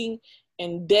leading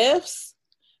in deaths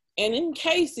and in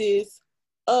cases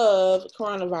of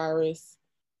coronavirus.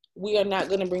 We are not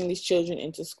going to bring these children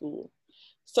into school.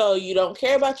 So you don't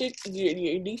care about you're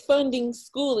defunding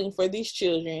schooling for these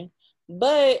children,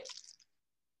 but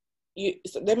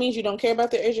so that means you don't care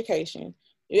about their education.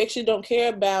 You actually don't care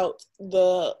about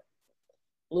the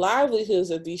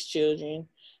livelihoods of these children.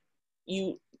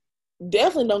 You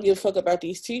definitely don't give a fuck about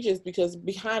these teachers because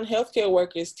behind healthcare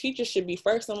workers, teachers should be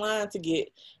first in line to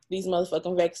get these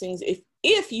motherfucking vaccines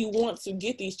if you want to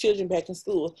get these children back in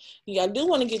school. I do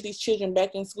want to get these children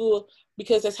back in school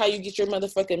because that's how you get your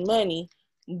motherfucking money.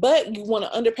 But you want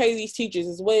to underpay these teachers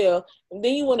as well. And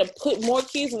then you want to put more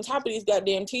kids on top of these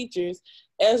goddamn teachers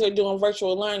as they're doing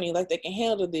virtual learning, like they can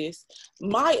handle this.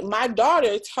 My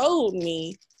daughter told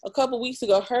me a couple weeks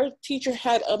ago, her teacher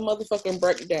had a motherfucking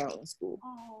breakdown in school.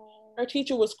 Her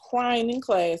teacher was crying in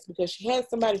class because she had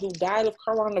somebody who died of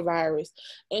coronavirus,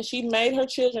 and she made her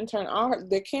children turn all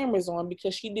their cameras on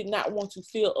because she did not want to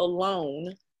feel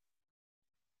alone.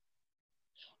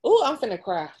 Oh, I'm finna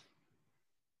cry.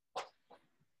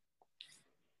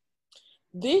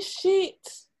 This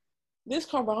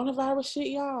coronavirus shit,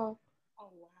 y'all. Oh,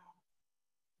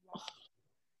 wow.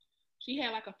 She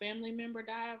had like a family member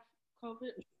die of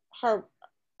COVID?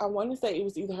 I want to say it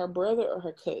was either her brother or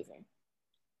her cousin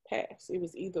passed. It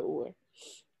was either or.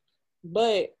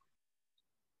 But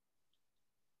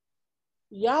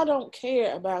y'all don't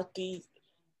care about these.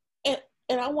 And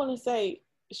I want to say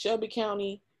Shelby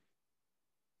County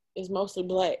is mostly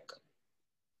Black.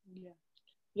 Yeah.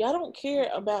 Y'all don't care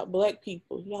about Black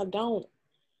people. Y'all don't.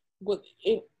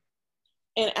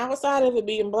 And outside of it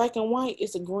being black and white,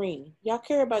 it's a green. Y'all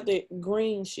care about the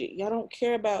green shit. Y'all don't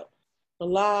care about the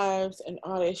lives and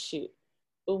all that shit.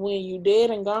 But when you dead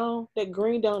and gone, that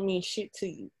green don't mean shit to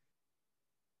you.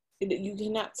 You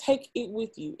cannot take it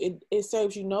with you. It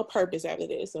serves you no purpose after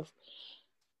that. It's a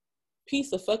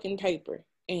piece of fucking paper.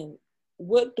 And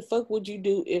what the fuck would you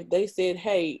do if they said,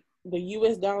 hey, the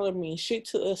US dollar means shit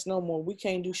to us no more. We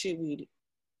can't do shit with it.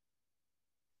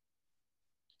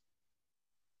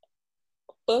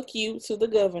 Fuck you to the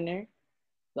governor.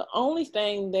 The only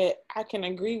thing that I can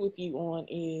agree with you on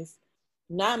is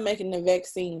not making the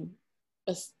vaccine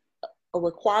a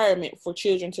requirement for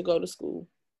children to go to school.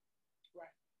 Right.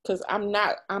 Because I'm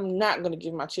not going to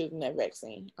give my children that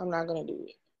vaccine. I'm not going to do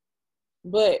it.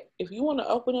 But if you want to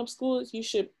open up schools, you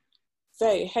should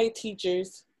say, hey,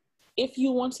 teachers, if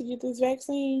you want to get this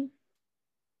vaccine,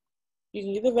 you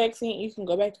can get the vaccine, you can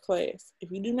go back to class.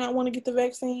 If you do not want to get the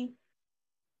vaccine,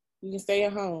 you can stay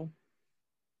at home.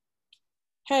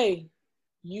 Hey,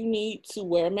 you need to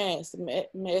wear a mask.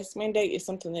 Mask mandate is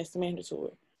something that's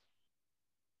mandatory.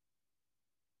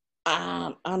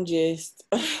 I'm just,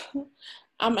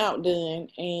 I'm outdone.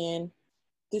 And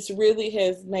this really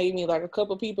has made me, like, a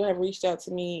couple people have reached out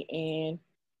to me and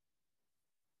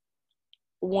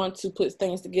want to put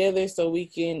things together so we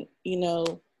can,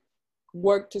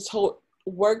 work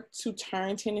to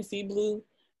turn Tennessee blue.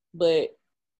 But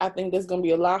I think that's going to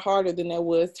be a lot harder than that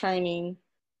was turning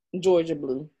Georgia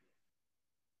blue.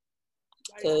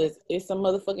 Because it's some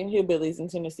motherfucking hillbillies in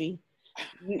Tennessee.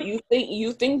 You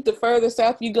think the further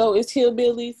south you go, it's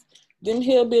hillbillies. Them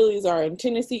hillbillies are in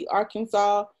Tennessee,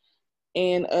 Arkansas,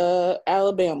 and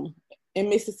Alabama and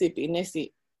Mississippi, and that's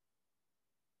it.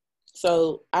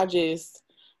 So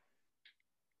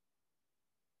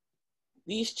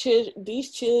these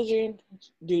children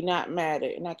do not matter,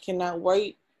 and I cannot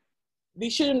wait.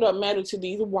 These children don't matter to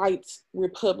these white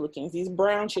Republicans, these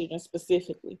brown children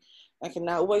specifically. I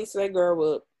cannot wait till they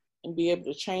grow up and be able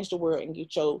to change the world and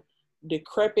get your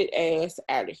decrepit ass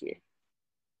out of here.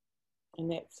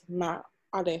 And that's my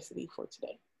audacity for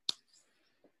today.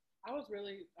 I was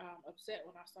really upset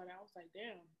when I started. I was like,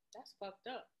 damn, that's fucked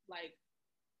up. Like,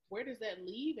 where does that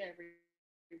leave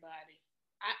everybody?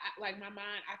 I like, my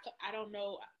mind, I don't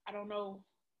know.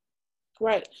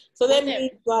 Right. So that means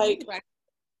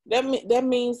that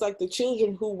means like the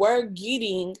children who were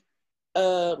getting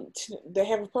they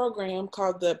have a program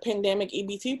called the Pandemic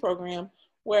EBT program,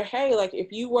 where, hey, like,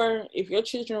 if your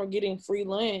children were getting free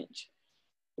lunch,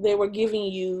 they were giving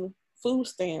you food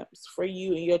stamps for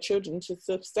you and your children to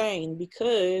sustain,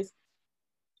 because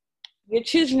your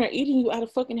children are eating you out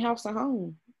of fucking house and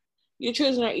home. Your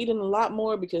children are eating a lot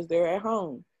more because they're at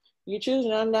home. Your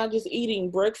children are not just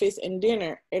eating breakfast and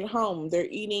dinner at home. They're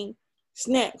eating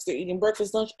snacks. They're eating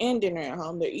breakfast, lunch, and dinner at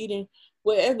home. They're eating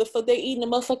whatever the fuck. They're eating the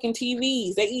motherfucking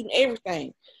TVs. They're eating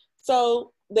everything.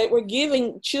 So they were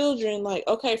giving children, like,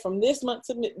 okay, from this month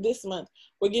to this month,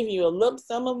 we're giving you a lump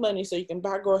sum of money so you can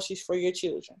buy groceries for your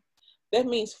children. That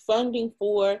means funding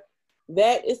for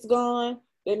that is gone.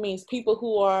 That means people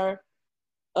who are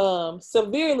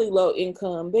severely low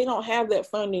income, they don't have that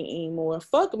funding anymore.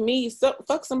 Fuck me.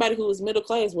 Fuck somebody who is middle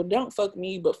class. Well, don't fuck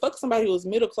me, but fuck somebody who is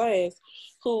middle class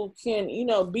who can,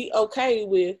 be okay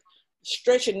with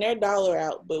stretching their dollar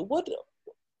out. But what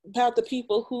about the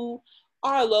people who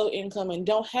are low income and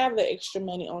don't have the extra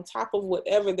money on top of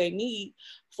whatever they need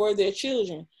for their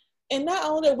children? And not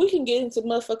only that, we can get into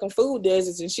motherfucking food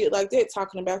deserts and shit like that,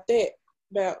 talking about that.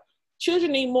 About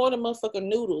children need more than motherfucking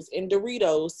noodles and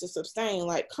Doritos to sustain.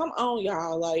 Like, come on,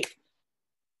 y'all. Like,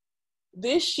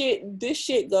 this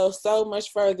shit goes so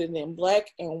much further than black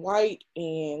and white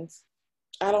and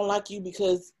I don't like you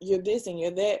because you're this and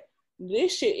you're that.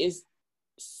 This shit is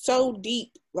so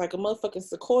deep, like a motherfucking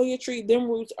sequoia tree. Them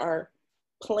roots are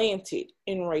planted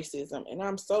in racism. And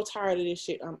I'm so tired of this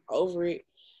shit. I'm over it.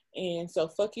 And so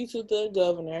fuck you to the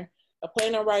governor. I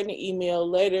plan on writing an email,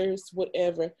 letters,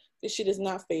 whatever. This shit is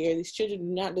not fair. These children do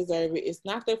not deserve it. It's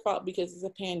not their fault because it's a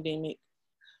pandemic.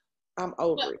 I'm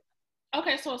over it.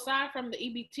 Okay, so aside from the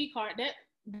EBT card, that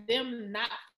them not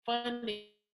funding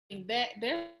that,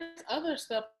 there's other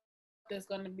stuff that's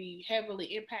going to be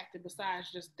heavily impacted besides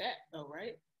just that, though,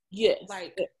 right? Yes.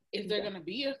 Like, is there going to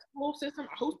be a school system?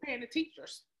 Who's paying the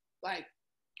teachers? Like,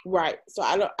 right. So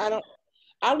I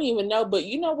don't even know. But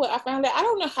you know what I found out? I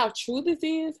don't know how true this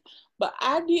is, but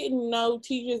I didn't know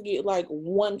teachers get like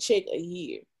one check a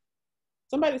year.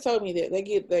 Somebody told me that they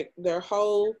get their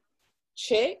whole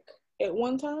check at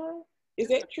one time. Is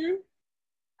that true?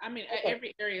 I mean, okay.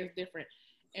 Every area is different.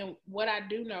 And what I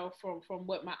do know from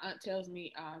what my aunt tells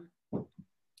me,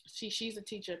 she's a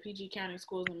teacher at PG County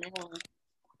Schools in Maryland.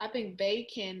 I think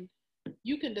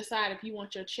you can decide if you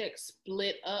want your check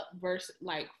split up versus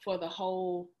like for the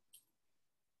whole.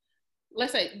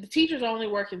 Let's say the teachers are only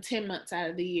working 10 months out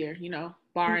of the year,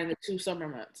 barring the 2 summer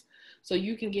months. So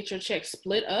you can get your check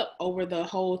split up over the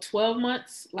whole 12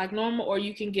 months like normal, or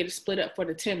you can get it split up for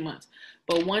the 10 months.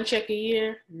 But one check a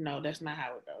year, no, that's not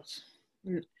how it goes.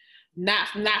 Not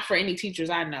for any teachers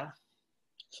I know.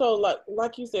 So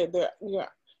like you said, you're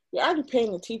already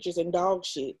paying the teachers in dog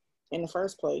shit in the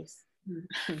first place.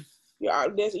 You're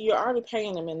already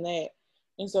paying them in that.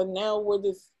 And so now with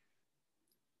this,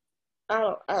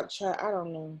 I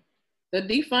don't know. The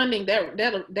defunding,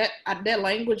 that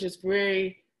language is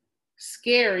very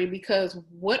scary because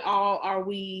what all are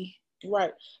we?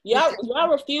 Right. Y'all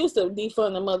refuse to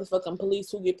defund the motherfucking police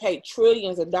who get paid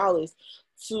trillions of dollars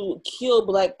to kill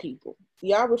black people.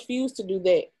 Y'all refuse to do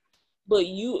that. But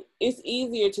it's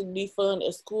easier to defund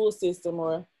a school system,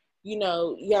 or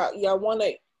y'all want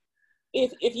to.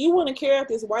 If you want to carry out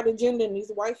this white agenda and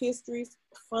these white histories,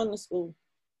 fund the school.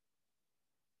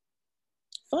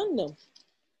 Fund them.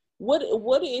 What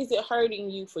is it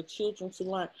hurting you for children to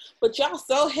learn? But y'all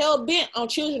so hell bent on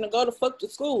children to go to fuck to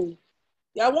school.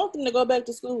 Y'all want them to go back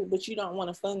to school, but you don't want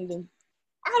to fund them.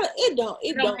 It don't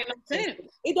make no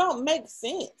sense. It don't make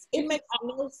sense. It makes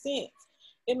no sense.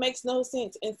 It makes no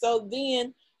sense. And so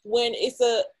then when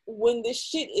this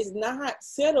shit is not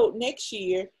settled next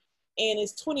year and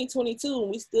it's 2022 and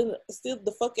we still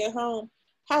the fuck at home,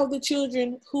 how the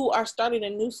children who are starting a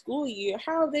new school year,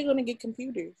 how are they going to get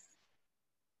computers?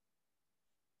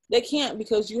 They can't,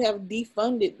 because you have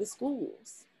defunded the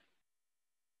schools.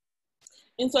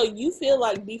 And so you feel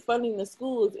like defunding the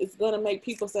schools is going to make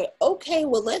people say, okay,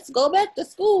 well, let's go back to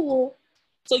school.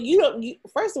 So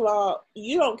first of all,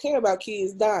 you don't care about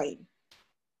kids dying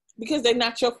because they're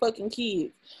not your fucking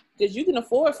kids. Because you can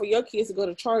afford for your kids to go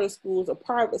to charter schools or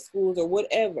private schools or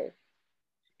whatever.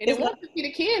 And they want to see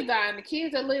the kids dying. The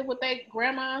kids that live with their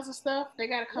grandmas and stuff, they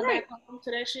got to come back home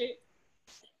to that shit.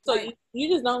 So you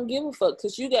just don't give a fuck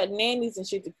because you got nannies and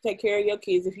shit to take care of your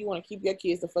kids if you want to keep your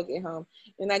kids the fuck at home.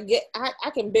 And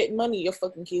I can bet money your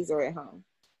fucking kids are at home.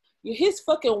 His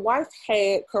fucking wife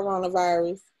had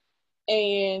coronavirus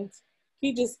and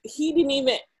he didn't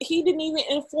even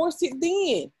enforce it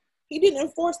then. He didn't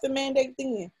enforce the mandate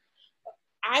then.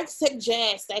 I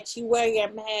suggest that you wear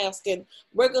your mask and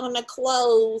we're gonna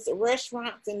close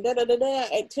restaurants and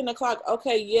da-da-da-da at 10 o'clock.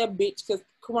 Okay, yeah, bitch, because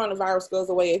coronavirus goes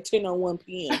away at 10:01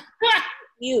 p.m.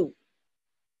 You.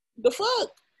 The fuck?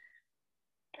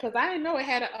 Because I didn't know it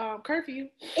had a curfew.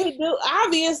 It do.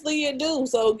 Obviously it do.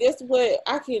 So guess what?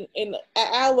 I can, in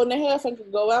an hour and a half, I can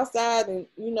go outside and,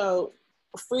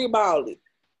 free ball it.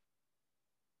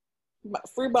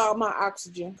 Free ball my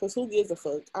oxygen, because who gives a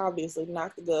fuck? Obviously,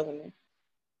 not the governor.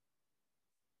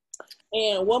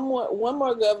 And one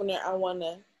more governor I want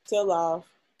to tell off.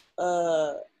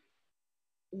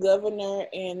 Governor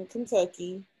in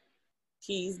Kentucky,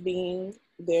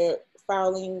 they're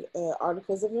filing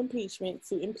articles of impeachment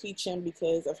to impeach him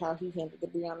because of how he handled the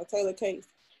Breonna Taylor case.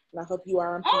 And I hope you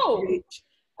are impeached.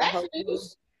 I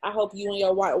hope you and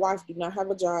your white wife do not have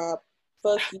a job.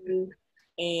 Fuck you.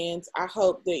 And I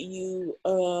hope that you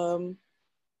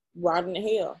rot in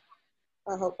hell.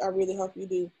 I really hope you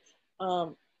do.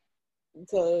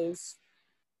 Because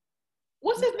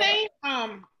what's his name?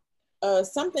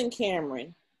 Something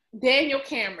Cameron. Daniel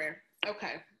Cameron.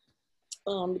 Okay.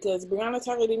 Because Breonna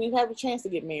Taylor didn't even have a chance to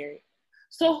get married.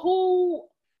 So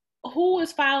who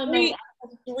is filing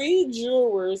three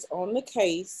jurors on the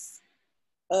case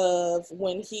of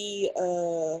when he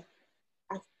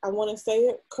I want to say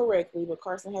it correctly, but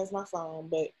Carson has my phone,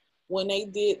 but when they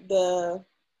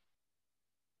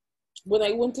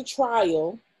went to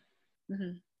trial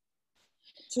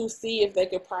to see if they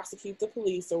could prosecute the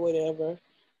police or whatever.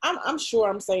 I'm sure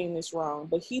I'm saying this wrong,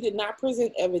 but he did not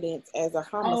present evidence as a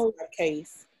homicide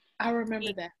case. I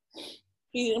remember that.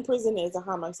 He didn't present it as a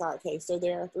homicide case. So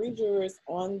there are three jurors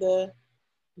on the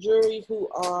jury who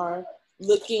are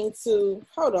looking to,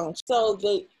 hold on. So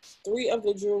the three of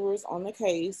the jurors on the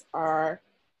case are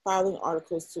filing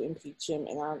articles to impeach him,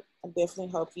 and I definitely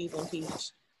hope he's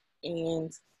impeached.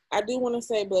 And I do want to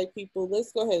say, Black people,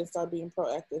 let's go ahead and start being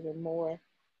proactive and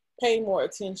pay more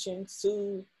attention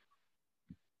to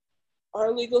our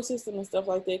legal system and stuff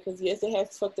like that, because yes, it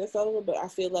has fucked us over, but I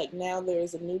feel like now there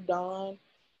is a new dawn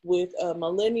with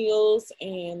millennials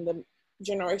and the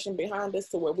generation behind us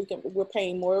to where we're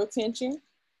paying more attention.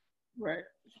 Right.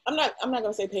 I'm not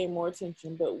gonna say paying more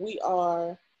attention, but we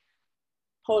are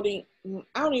holding.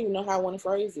 I don't even know how I want to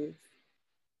phrase this.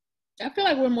 I feel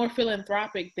like we're more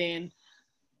philanthropic than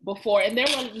before, and there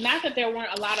weren't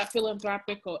a lot of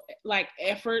philanthropic like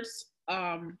efforts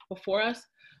before us.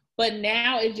 But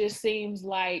now it just seems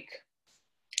like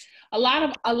a lot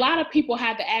of people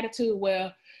have the attitude,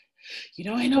 well,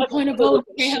 ain't no point of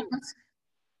voting.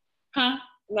 Huh?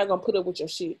 I'm not gonna put up with your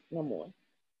shit no more.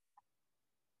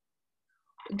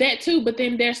 That too, but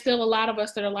then there's still a lot of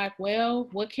us that are like, well,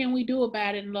 what can we do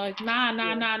about it? And like, nah.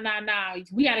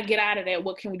 We got to get out of that.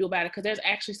 What can we do about it? Because there's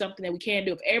actually something that we can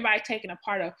do. If everybody's taking a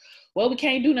part of, well, we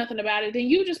can't do nothing about it, then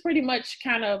you just pretty much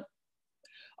kind of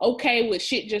okay with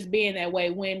shit just being that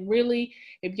way, when really,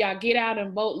 if y'all get out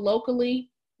and vote locally,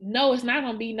 no, it's not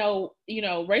going to be no,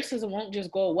 racism won't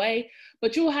just go away,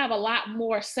 but you'll have a lot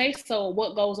more say so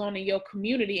what goes on in your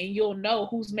community, and you'll know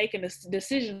who's making the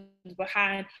decisions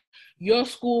behind your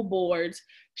school boards,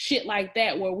 shit like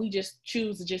that, where we just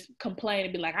choose to just complain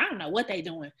and be like, I don't know what they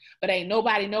doing, but ain't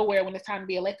nobody nowhere when it's time to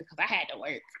be elected because I had to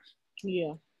work.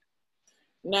 Yeah.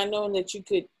 Not knowing that you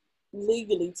could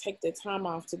legally take the time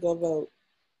off to go vote.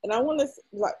 And I want to,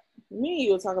 like, me and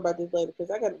you will talk about this later because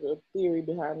I got a theory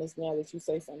behind this now that you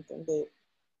say something. But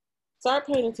start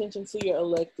paying attention to your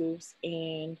electives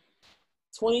in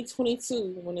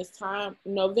 2022 when it's time,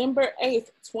 November 8th,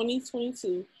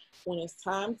 2022, when it's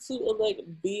time to elect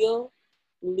Bill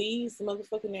Lee's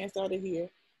motherfucking ass out of here.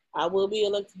 I will be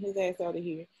electing his ass out of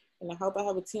here. And I hope I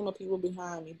have a team of people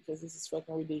behind me because this is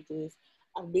fucking ridiculous.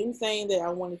 I've been saying that I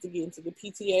wanted to get into the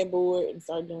PTA board and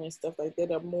start doing stuff like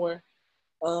that or more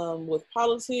with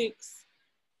politics.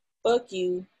 Fuck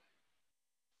you.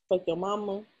 Fuck your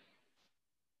mama.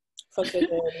 Fuck your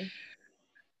daddy.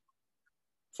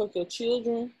 Fuck your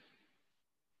children.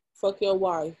 Fuck your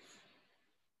wife.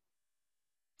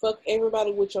 Fuck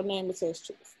everybody with your name attached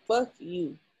to. Fuck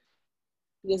you.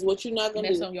 Because what you're not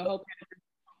gonna do. On your whole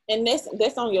and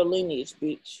that's on your lineage,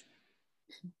 bitch.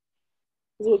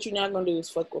 Because what you're not gonna do is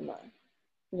fuck with mine.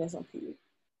 And that's on period.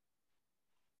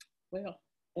 Well.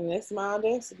 And that's my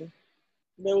audacity.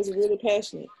 That was really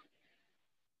passionate.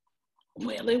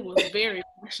 Well, it was very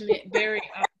passionate, very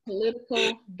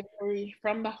political, very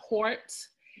from the heart.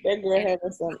 That girl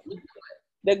having something.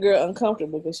 That girl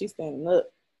uncomfortable because she's standing up.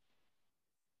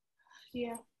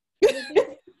 Yeah.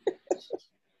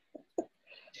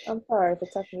 I'm sorry for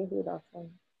talking your head off.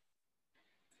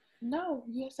 No,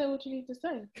 you say what you need to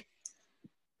say.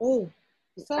 Oh,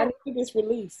 so I need this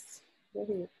release. Go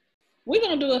ahead. We're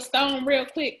gonna do a stone real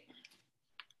quick.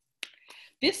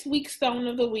 This week's stone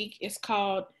of the week is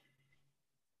called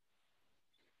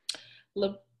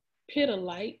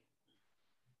lepidolite.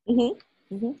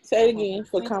 Say it again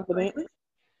for confidence.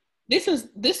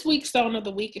 This week's stone of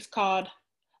the week is called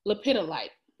lepidolite.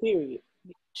 Period.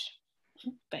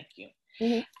 Thank you.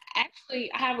 Mm-hmm.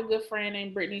 Actually, I have a good friend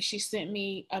named Brittany. She sent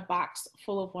me a box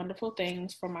full of wonderful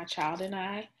things for my child and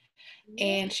I.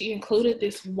 And she included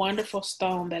this wonderful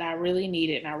stone that I really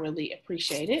needed and I really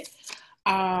appreciate it.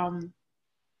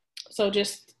 So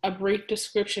just a brief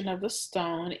description of the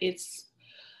stone. It's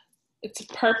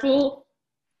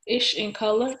purple-ish in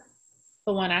color.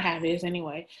 The one I have is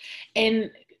anyway. And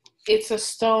it's a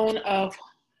stone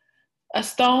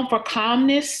for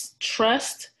calmness,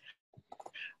 trust,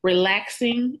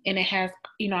 relaxing, and it has,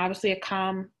 obviously a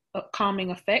calming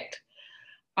effect.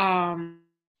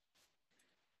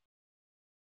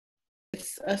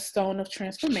 It's a stone of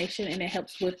transformation and it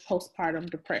helps with postpartum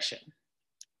depression.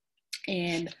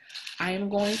 And I am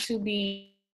going to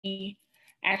be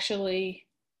actually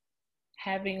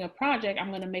having a project. I'm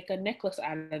going to make a necklace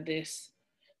out of this.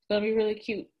 It's going to be really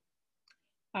cute.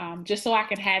 Just so I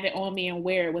can have it on me and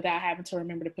wear it without having to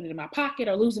remember to put it in my pocket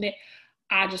or losing it.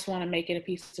 I just want to make it a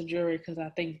piece of jewelry because I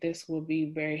think this will be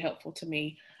very helpful to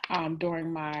me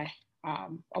during my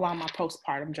along my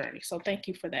postpartum journey. So thank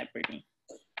you for that, Brittany.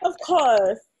 Of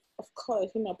course.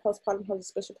 Postpartum has a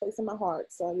special place in my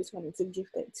heart, so I just wanted to give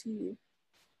that to you.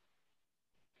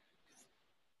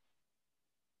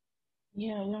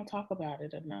 Yeah, we don't talk about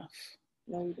it enough.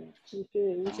 No, we don't. We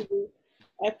should. We should do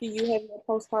after you have your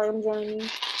postpartum journey,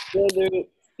 whether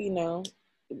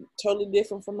totally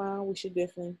different from mine. We should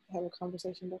definitely have a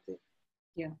conversation about it.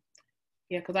 Yeah,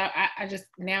 because I just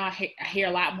now I hear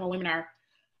a lot more women are.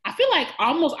 I feel like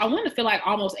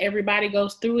almost everybody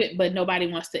goes through it, but nobody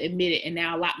wants to admit it. And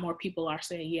now a lot more people are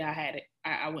saying, yeah, I had it.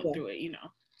 I went through it,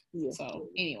 Yeah. So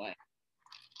anyway.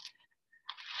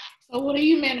 So what are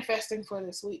you manifesting for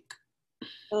this week?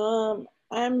 I'm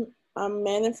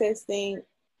manifesting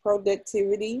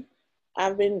productivity.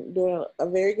 I've been doing a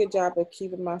very good job of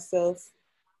keeping myself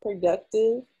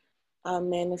productive. I'm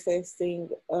manifesting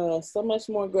so much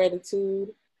more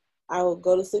gratitude. I will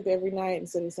go to sleep every night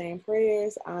instead of saying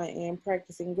prayers. I am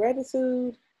practicing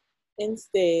gratitude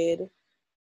instead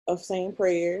of saying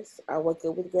prayers. I wake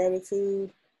up with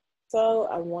gratitude. So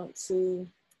I want to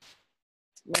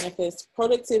manifest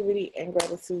productivity and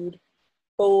gratitude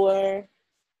for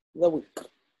the week.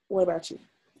 What about you?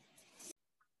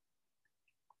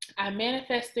 I'm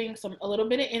manifesting a little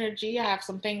bit of energy. I have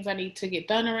some things I need to get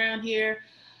done around here.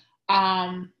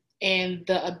 And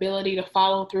the ability to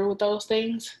follow through with those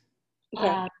things.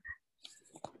 Okay.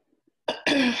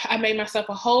 I made myself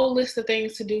a whole list of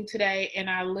things to do today, and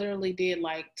I literally did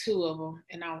like 2 of them,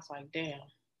 and I was like, damn,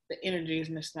 the energy is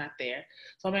just not there.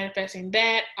 So I'm manifesting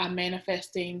that. I'm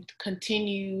manifesting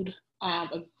continued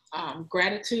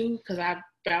gratitude because I've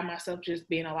found myself just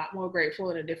being a lot more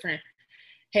grateful in a different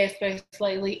headspace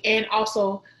lately, and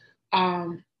also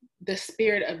the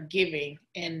spirit of giving.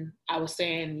 And I was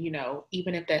saying, you know,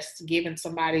 even if that's giving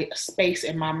somebody a space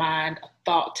in my mind, a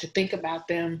thought to think about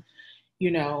them, you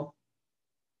know,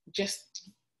 just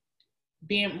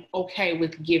being okay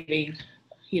with giving,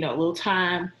 you know, a little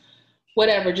time,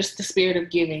 whatever, just the spirit of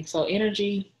giving. So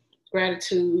energy,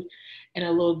 gratitude, and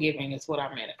a little giving is what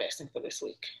I'm manifesting for this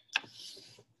week.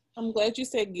 I'm glad you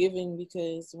said giving,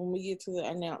 because when we get to the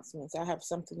announcements, I have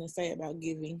something to say about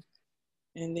giving.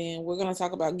 And then we're going to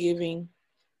talk about giving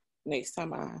next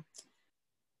time I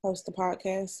host the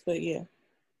podcast. But yeah,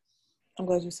 I'm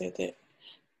glad you said that.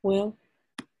 Well,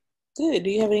 good. Do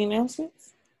you have any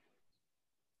announcements?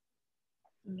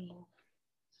 No.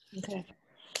 Okay.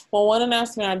 Well, one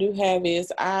announcement I do have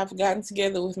is I've gotten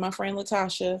together with my friend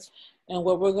Latasha, and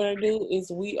what we're going to do is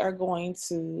we are going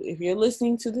to, if you're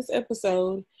listening to this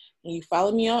episode and you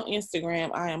follow me on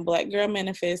Instagram, I am Black Girl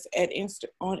Manifest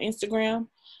on Instagram.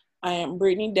 I am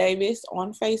Brittany Davis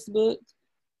on Facebook.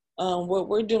 What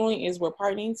we're doing is we're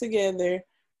partnering together.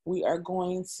 We are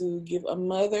going to give a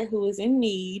mother who is in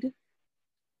need,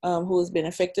 who has been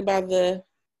affected by the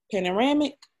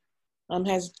panoramic,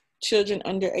 has children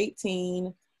under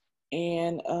 18,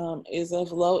 and is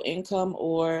of low income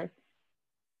or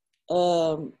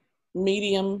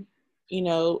medium,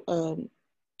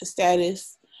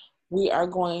 status. We are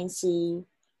going to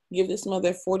give this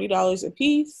mother $40 a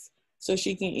piece, so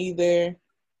she can either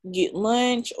get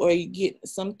lunch or get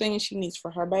something she needs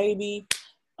for her baby.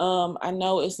 I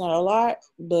know it's not a lot,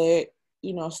 but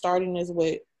starting is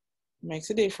what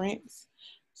makes a difference.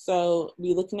 So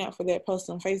be looking out for that post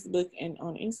on Facebook and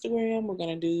on Instagram. We're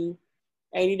gonna do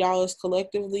 $80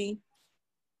 collectively.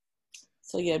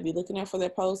 So yeah, be looking out for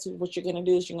that post. What you're gonna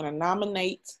do is you're gonna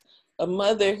nominate a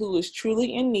mother who is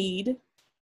truly in need.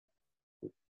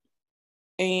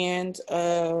 And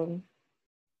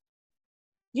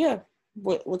yeah,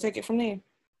 we'll take it from there.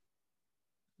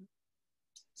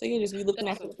 So yeah, just be looking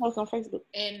out for the post on Facebook.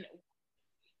 And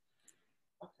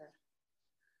okay,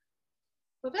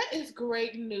 well, that is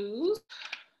great news.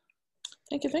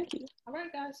 Thank you. All right,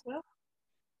 guys. Well,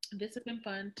 this has been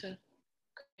fun to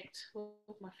connect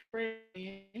with my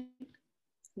friend.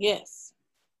 Yes.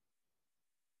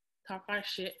 Talk our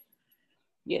shit.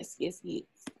 Yes.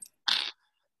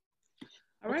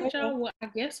 All right, y'all. Well, I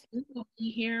guess we will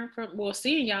be hearing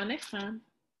seeing y'all next time.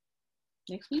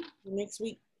 Next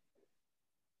week.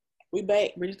 We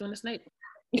back. We're just doing the snake.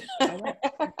 All right.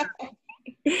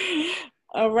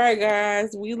 All right,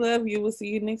 guys. We love you. We'll see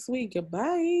you next week.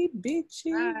 Goodbye,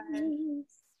 bitches.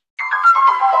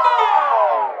 Bye.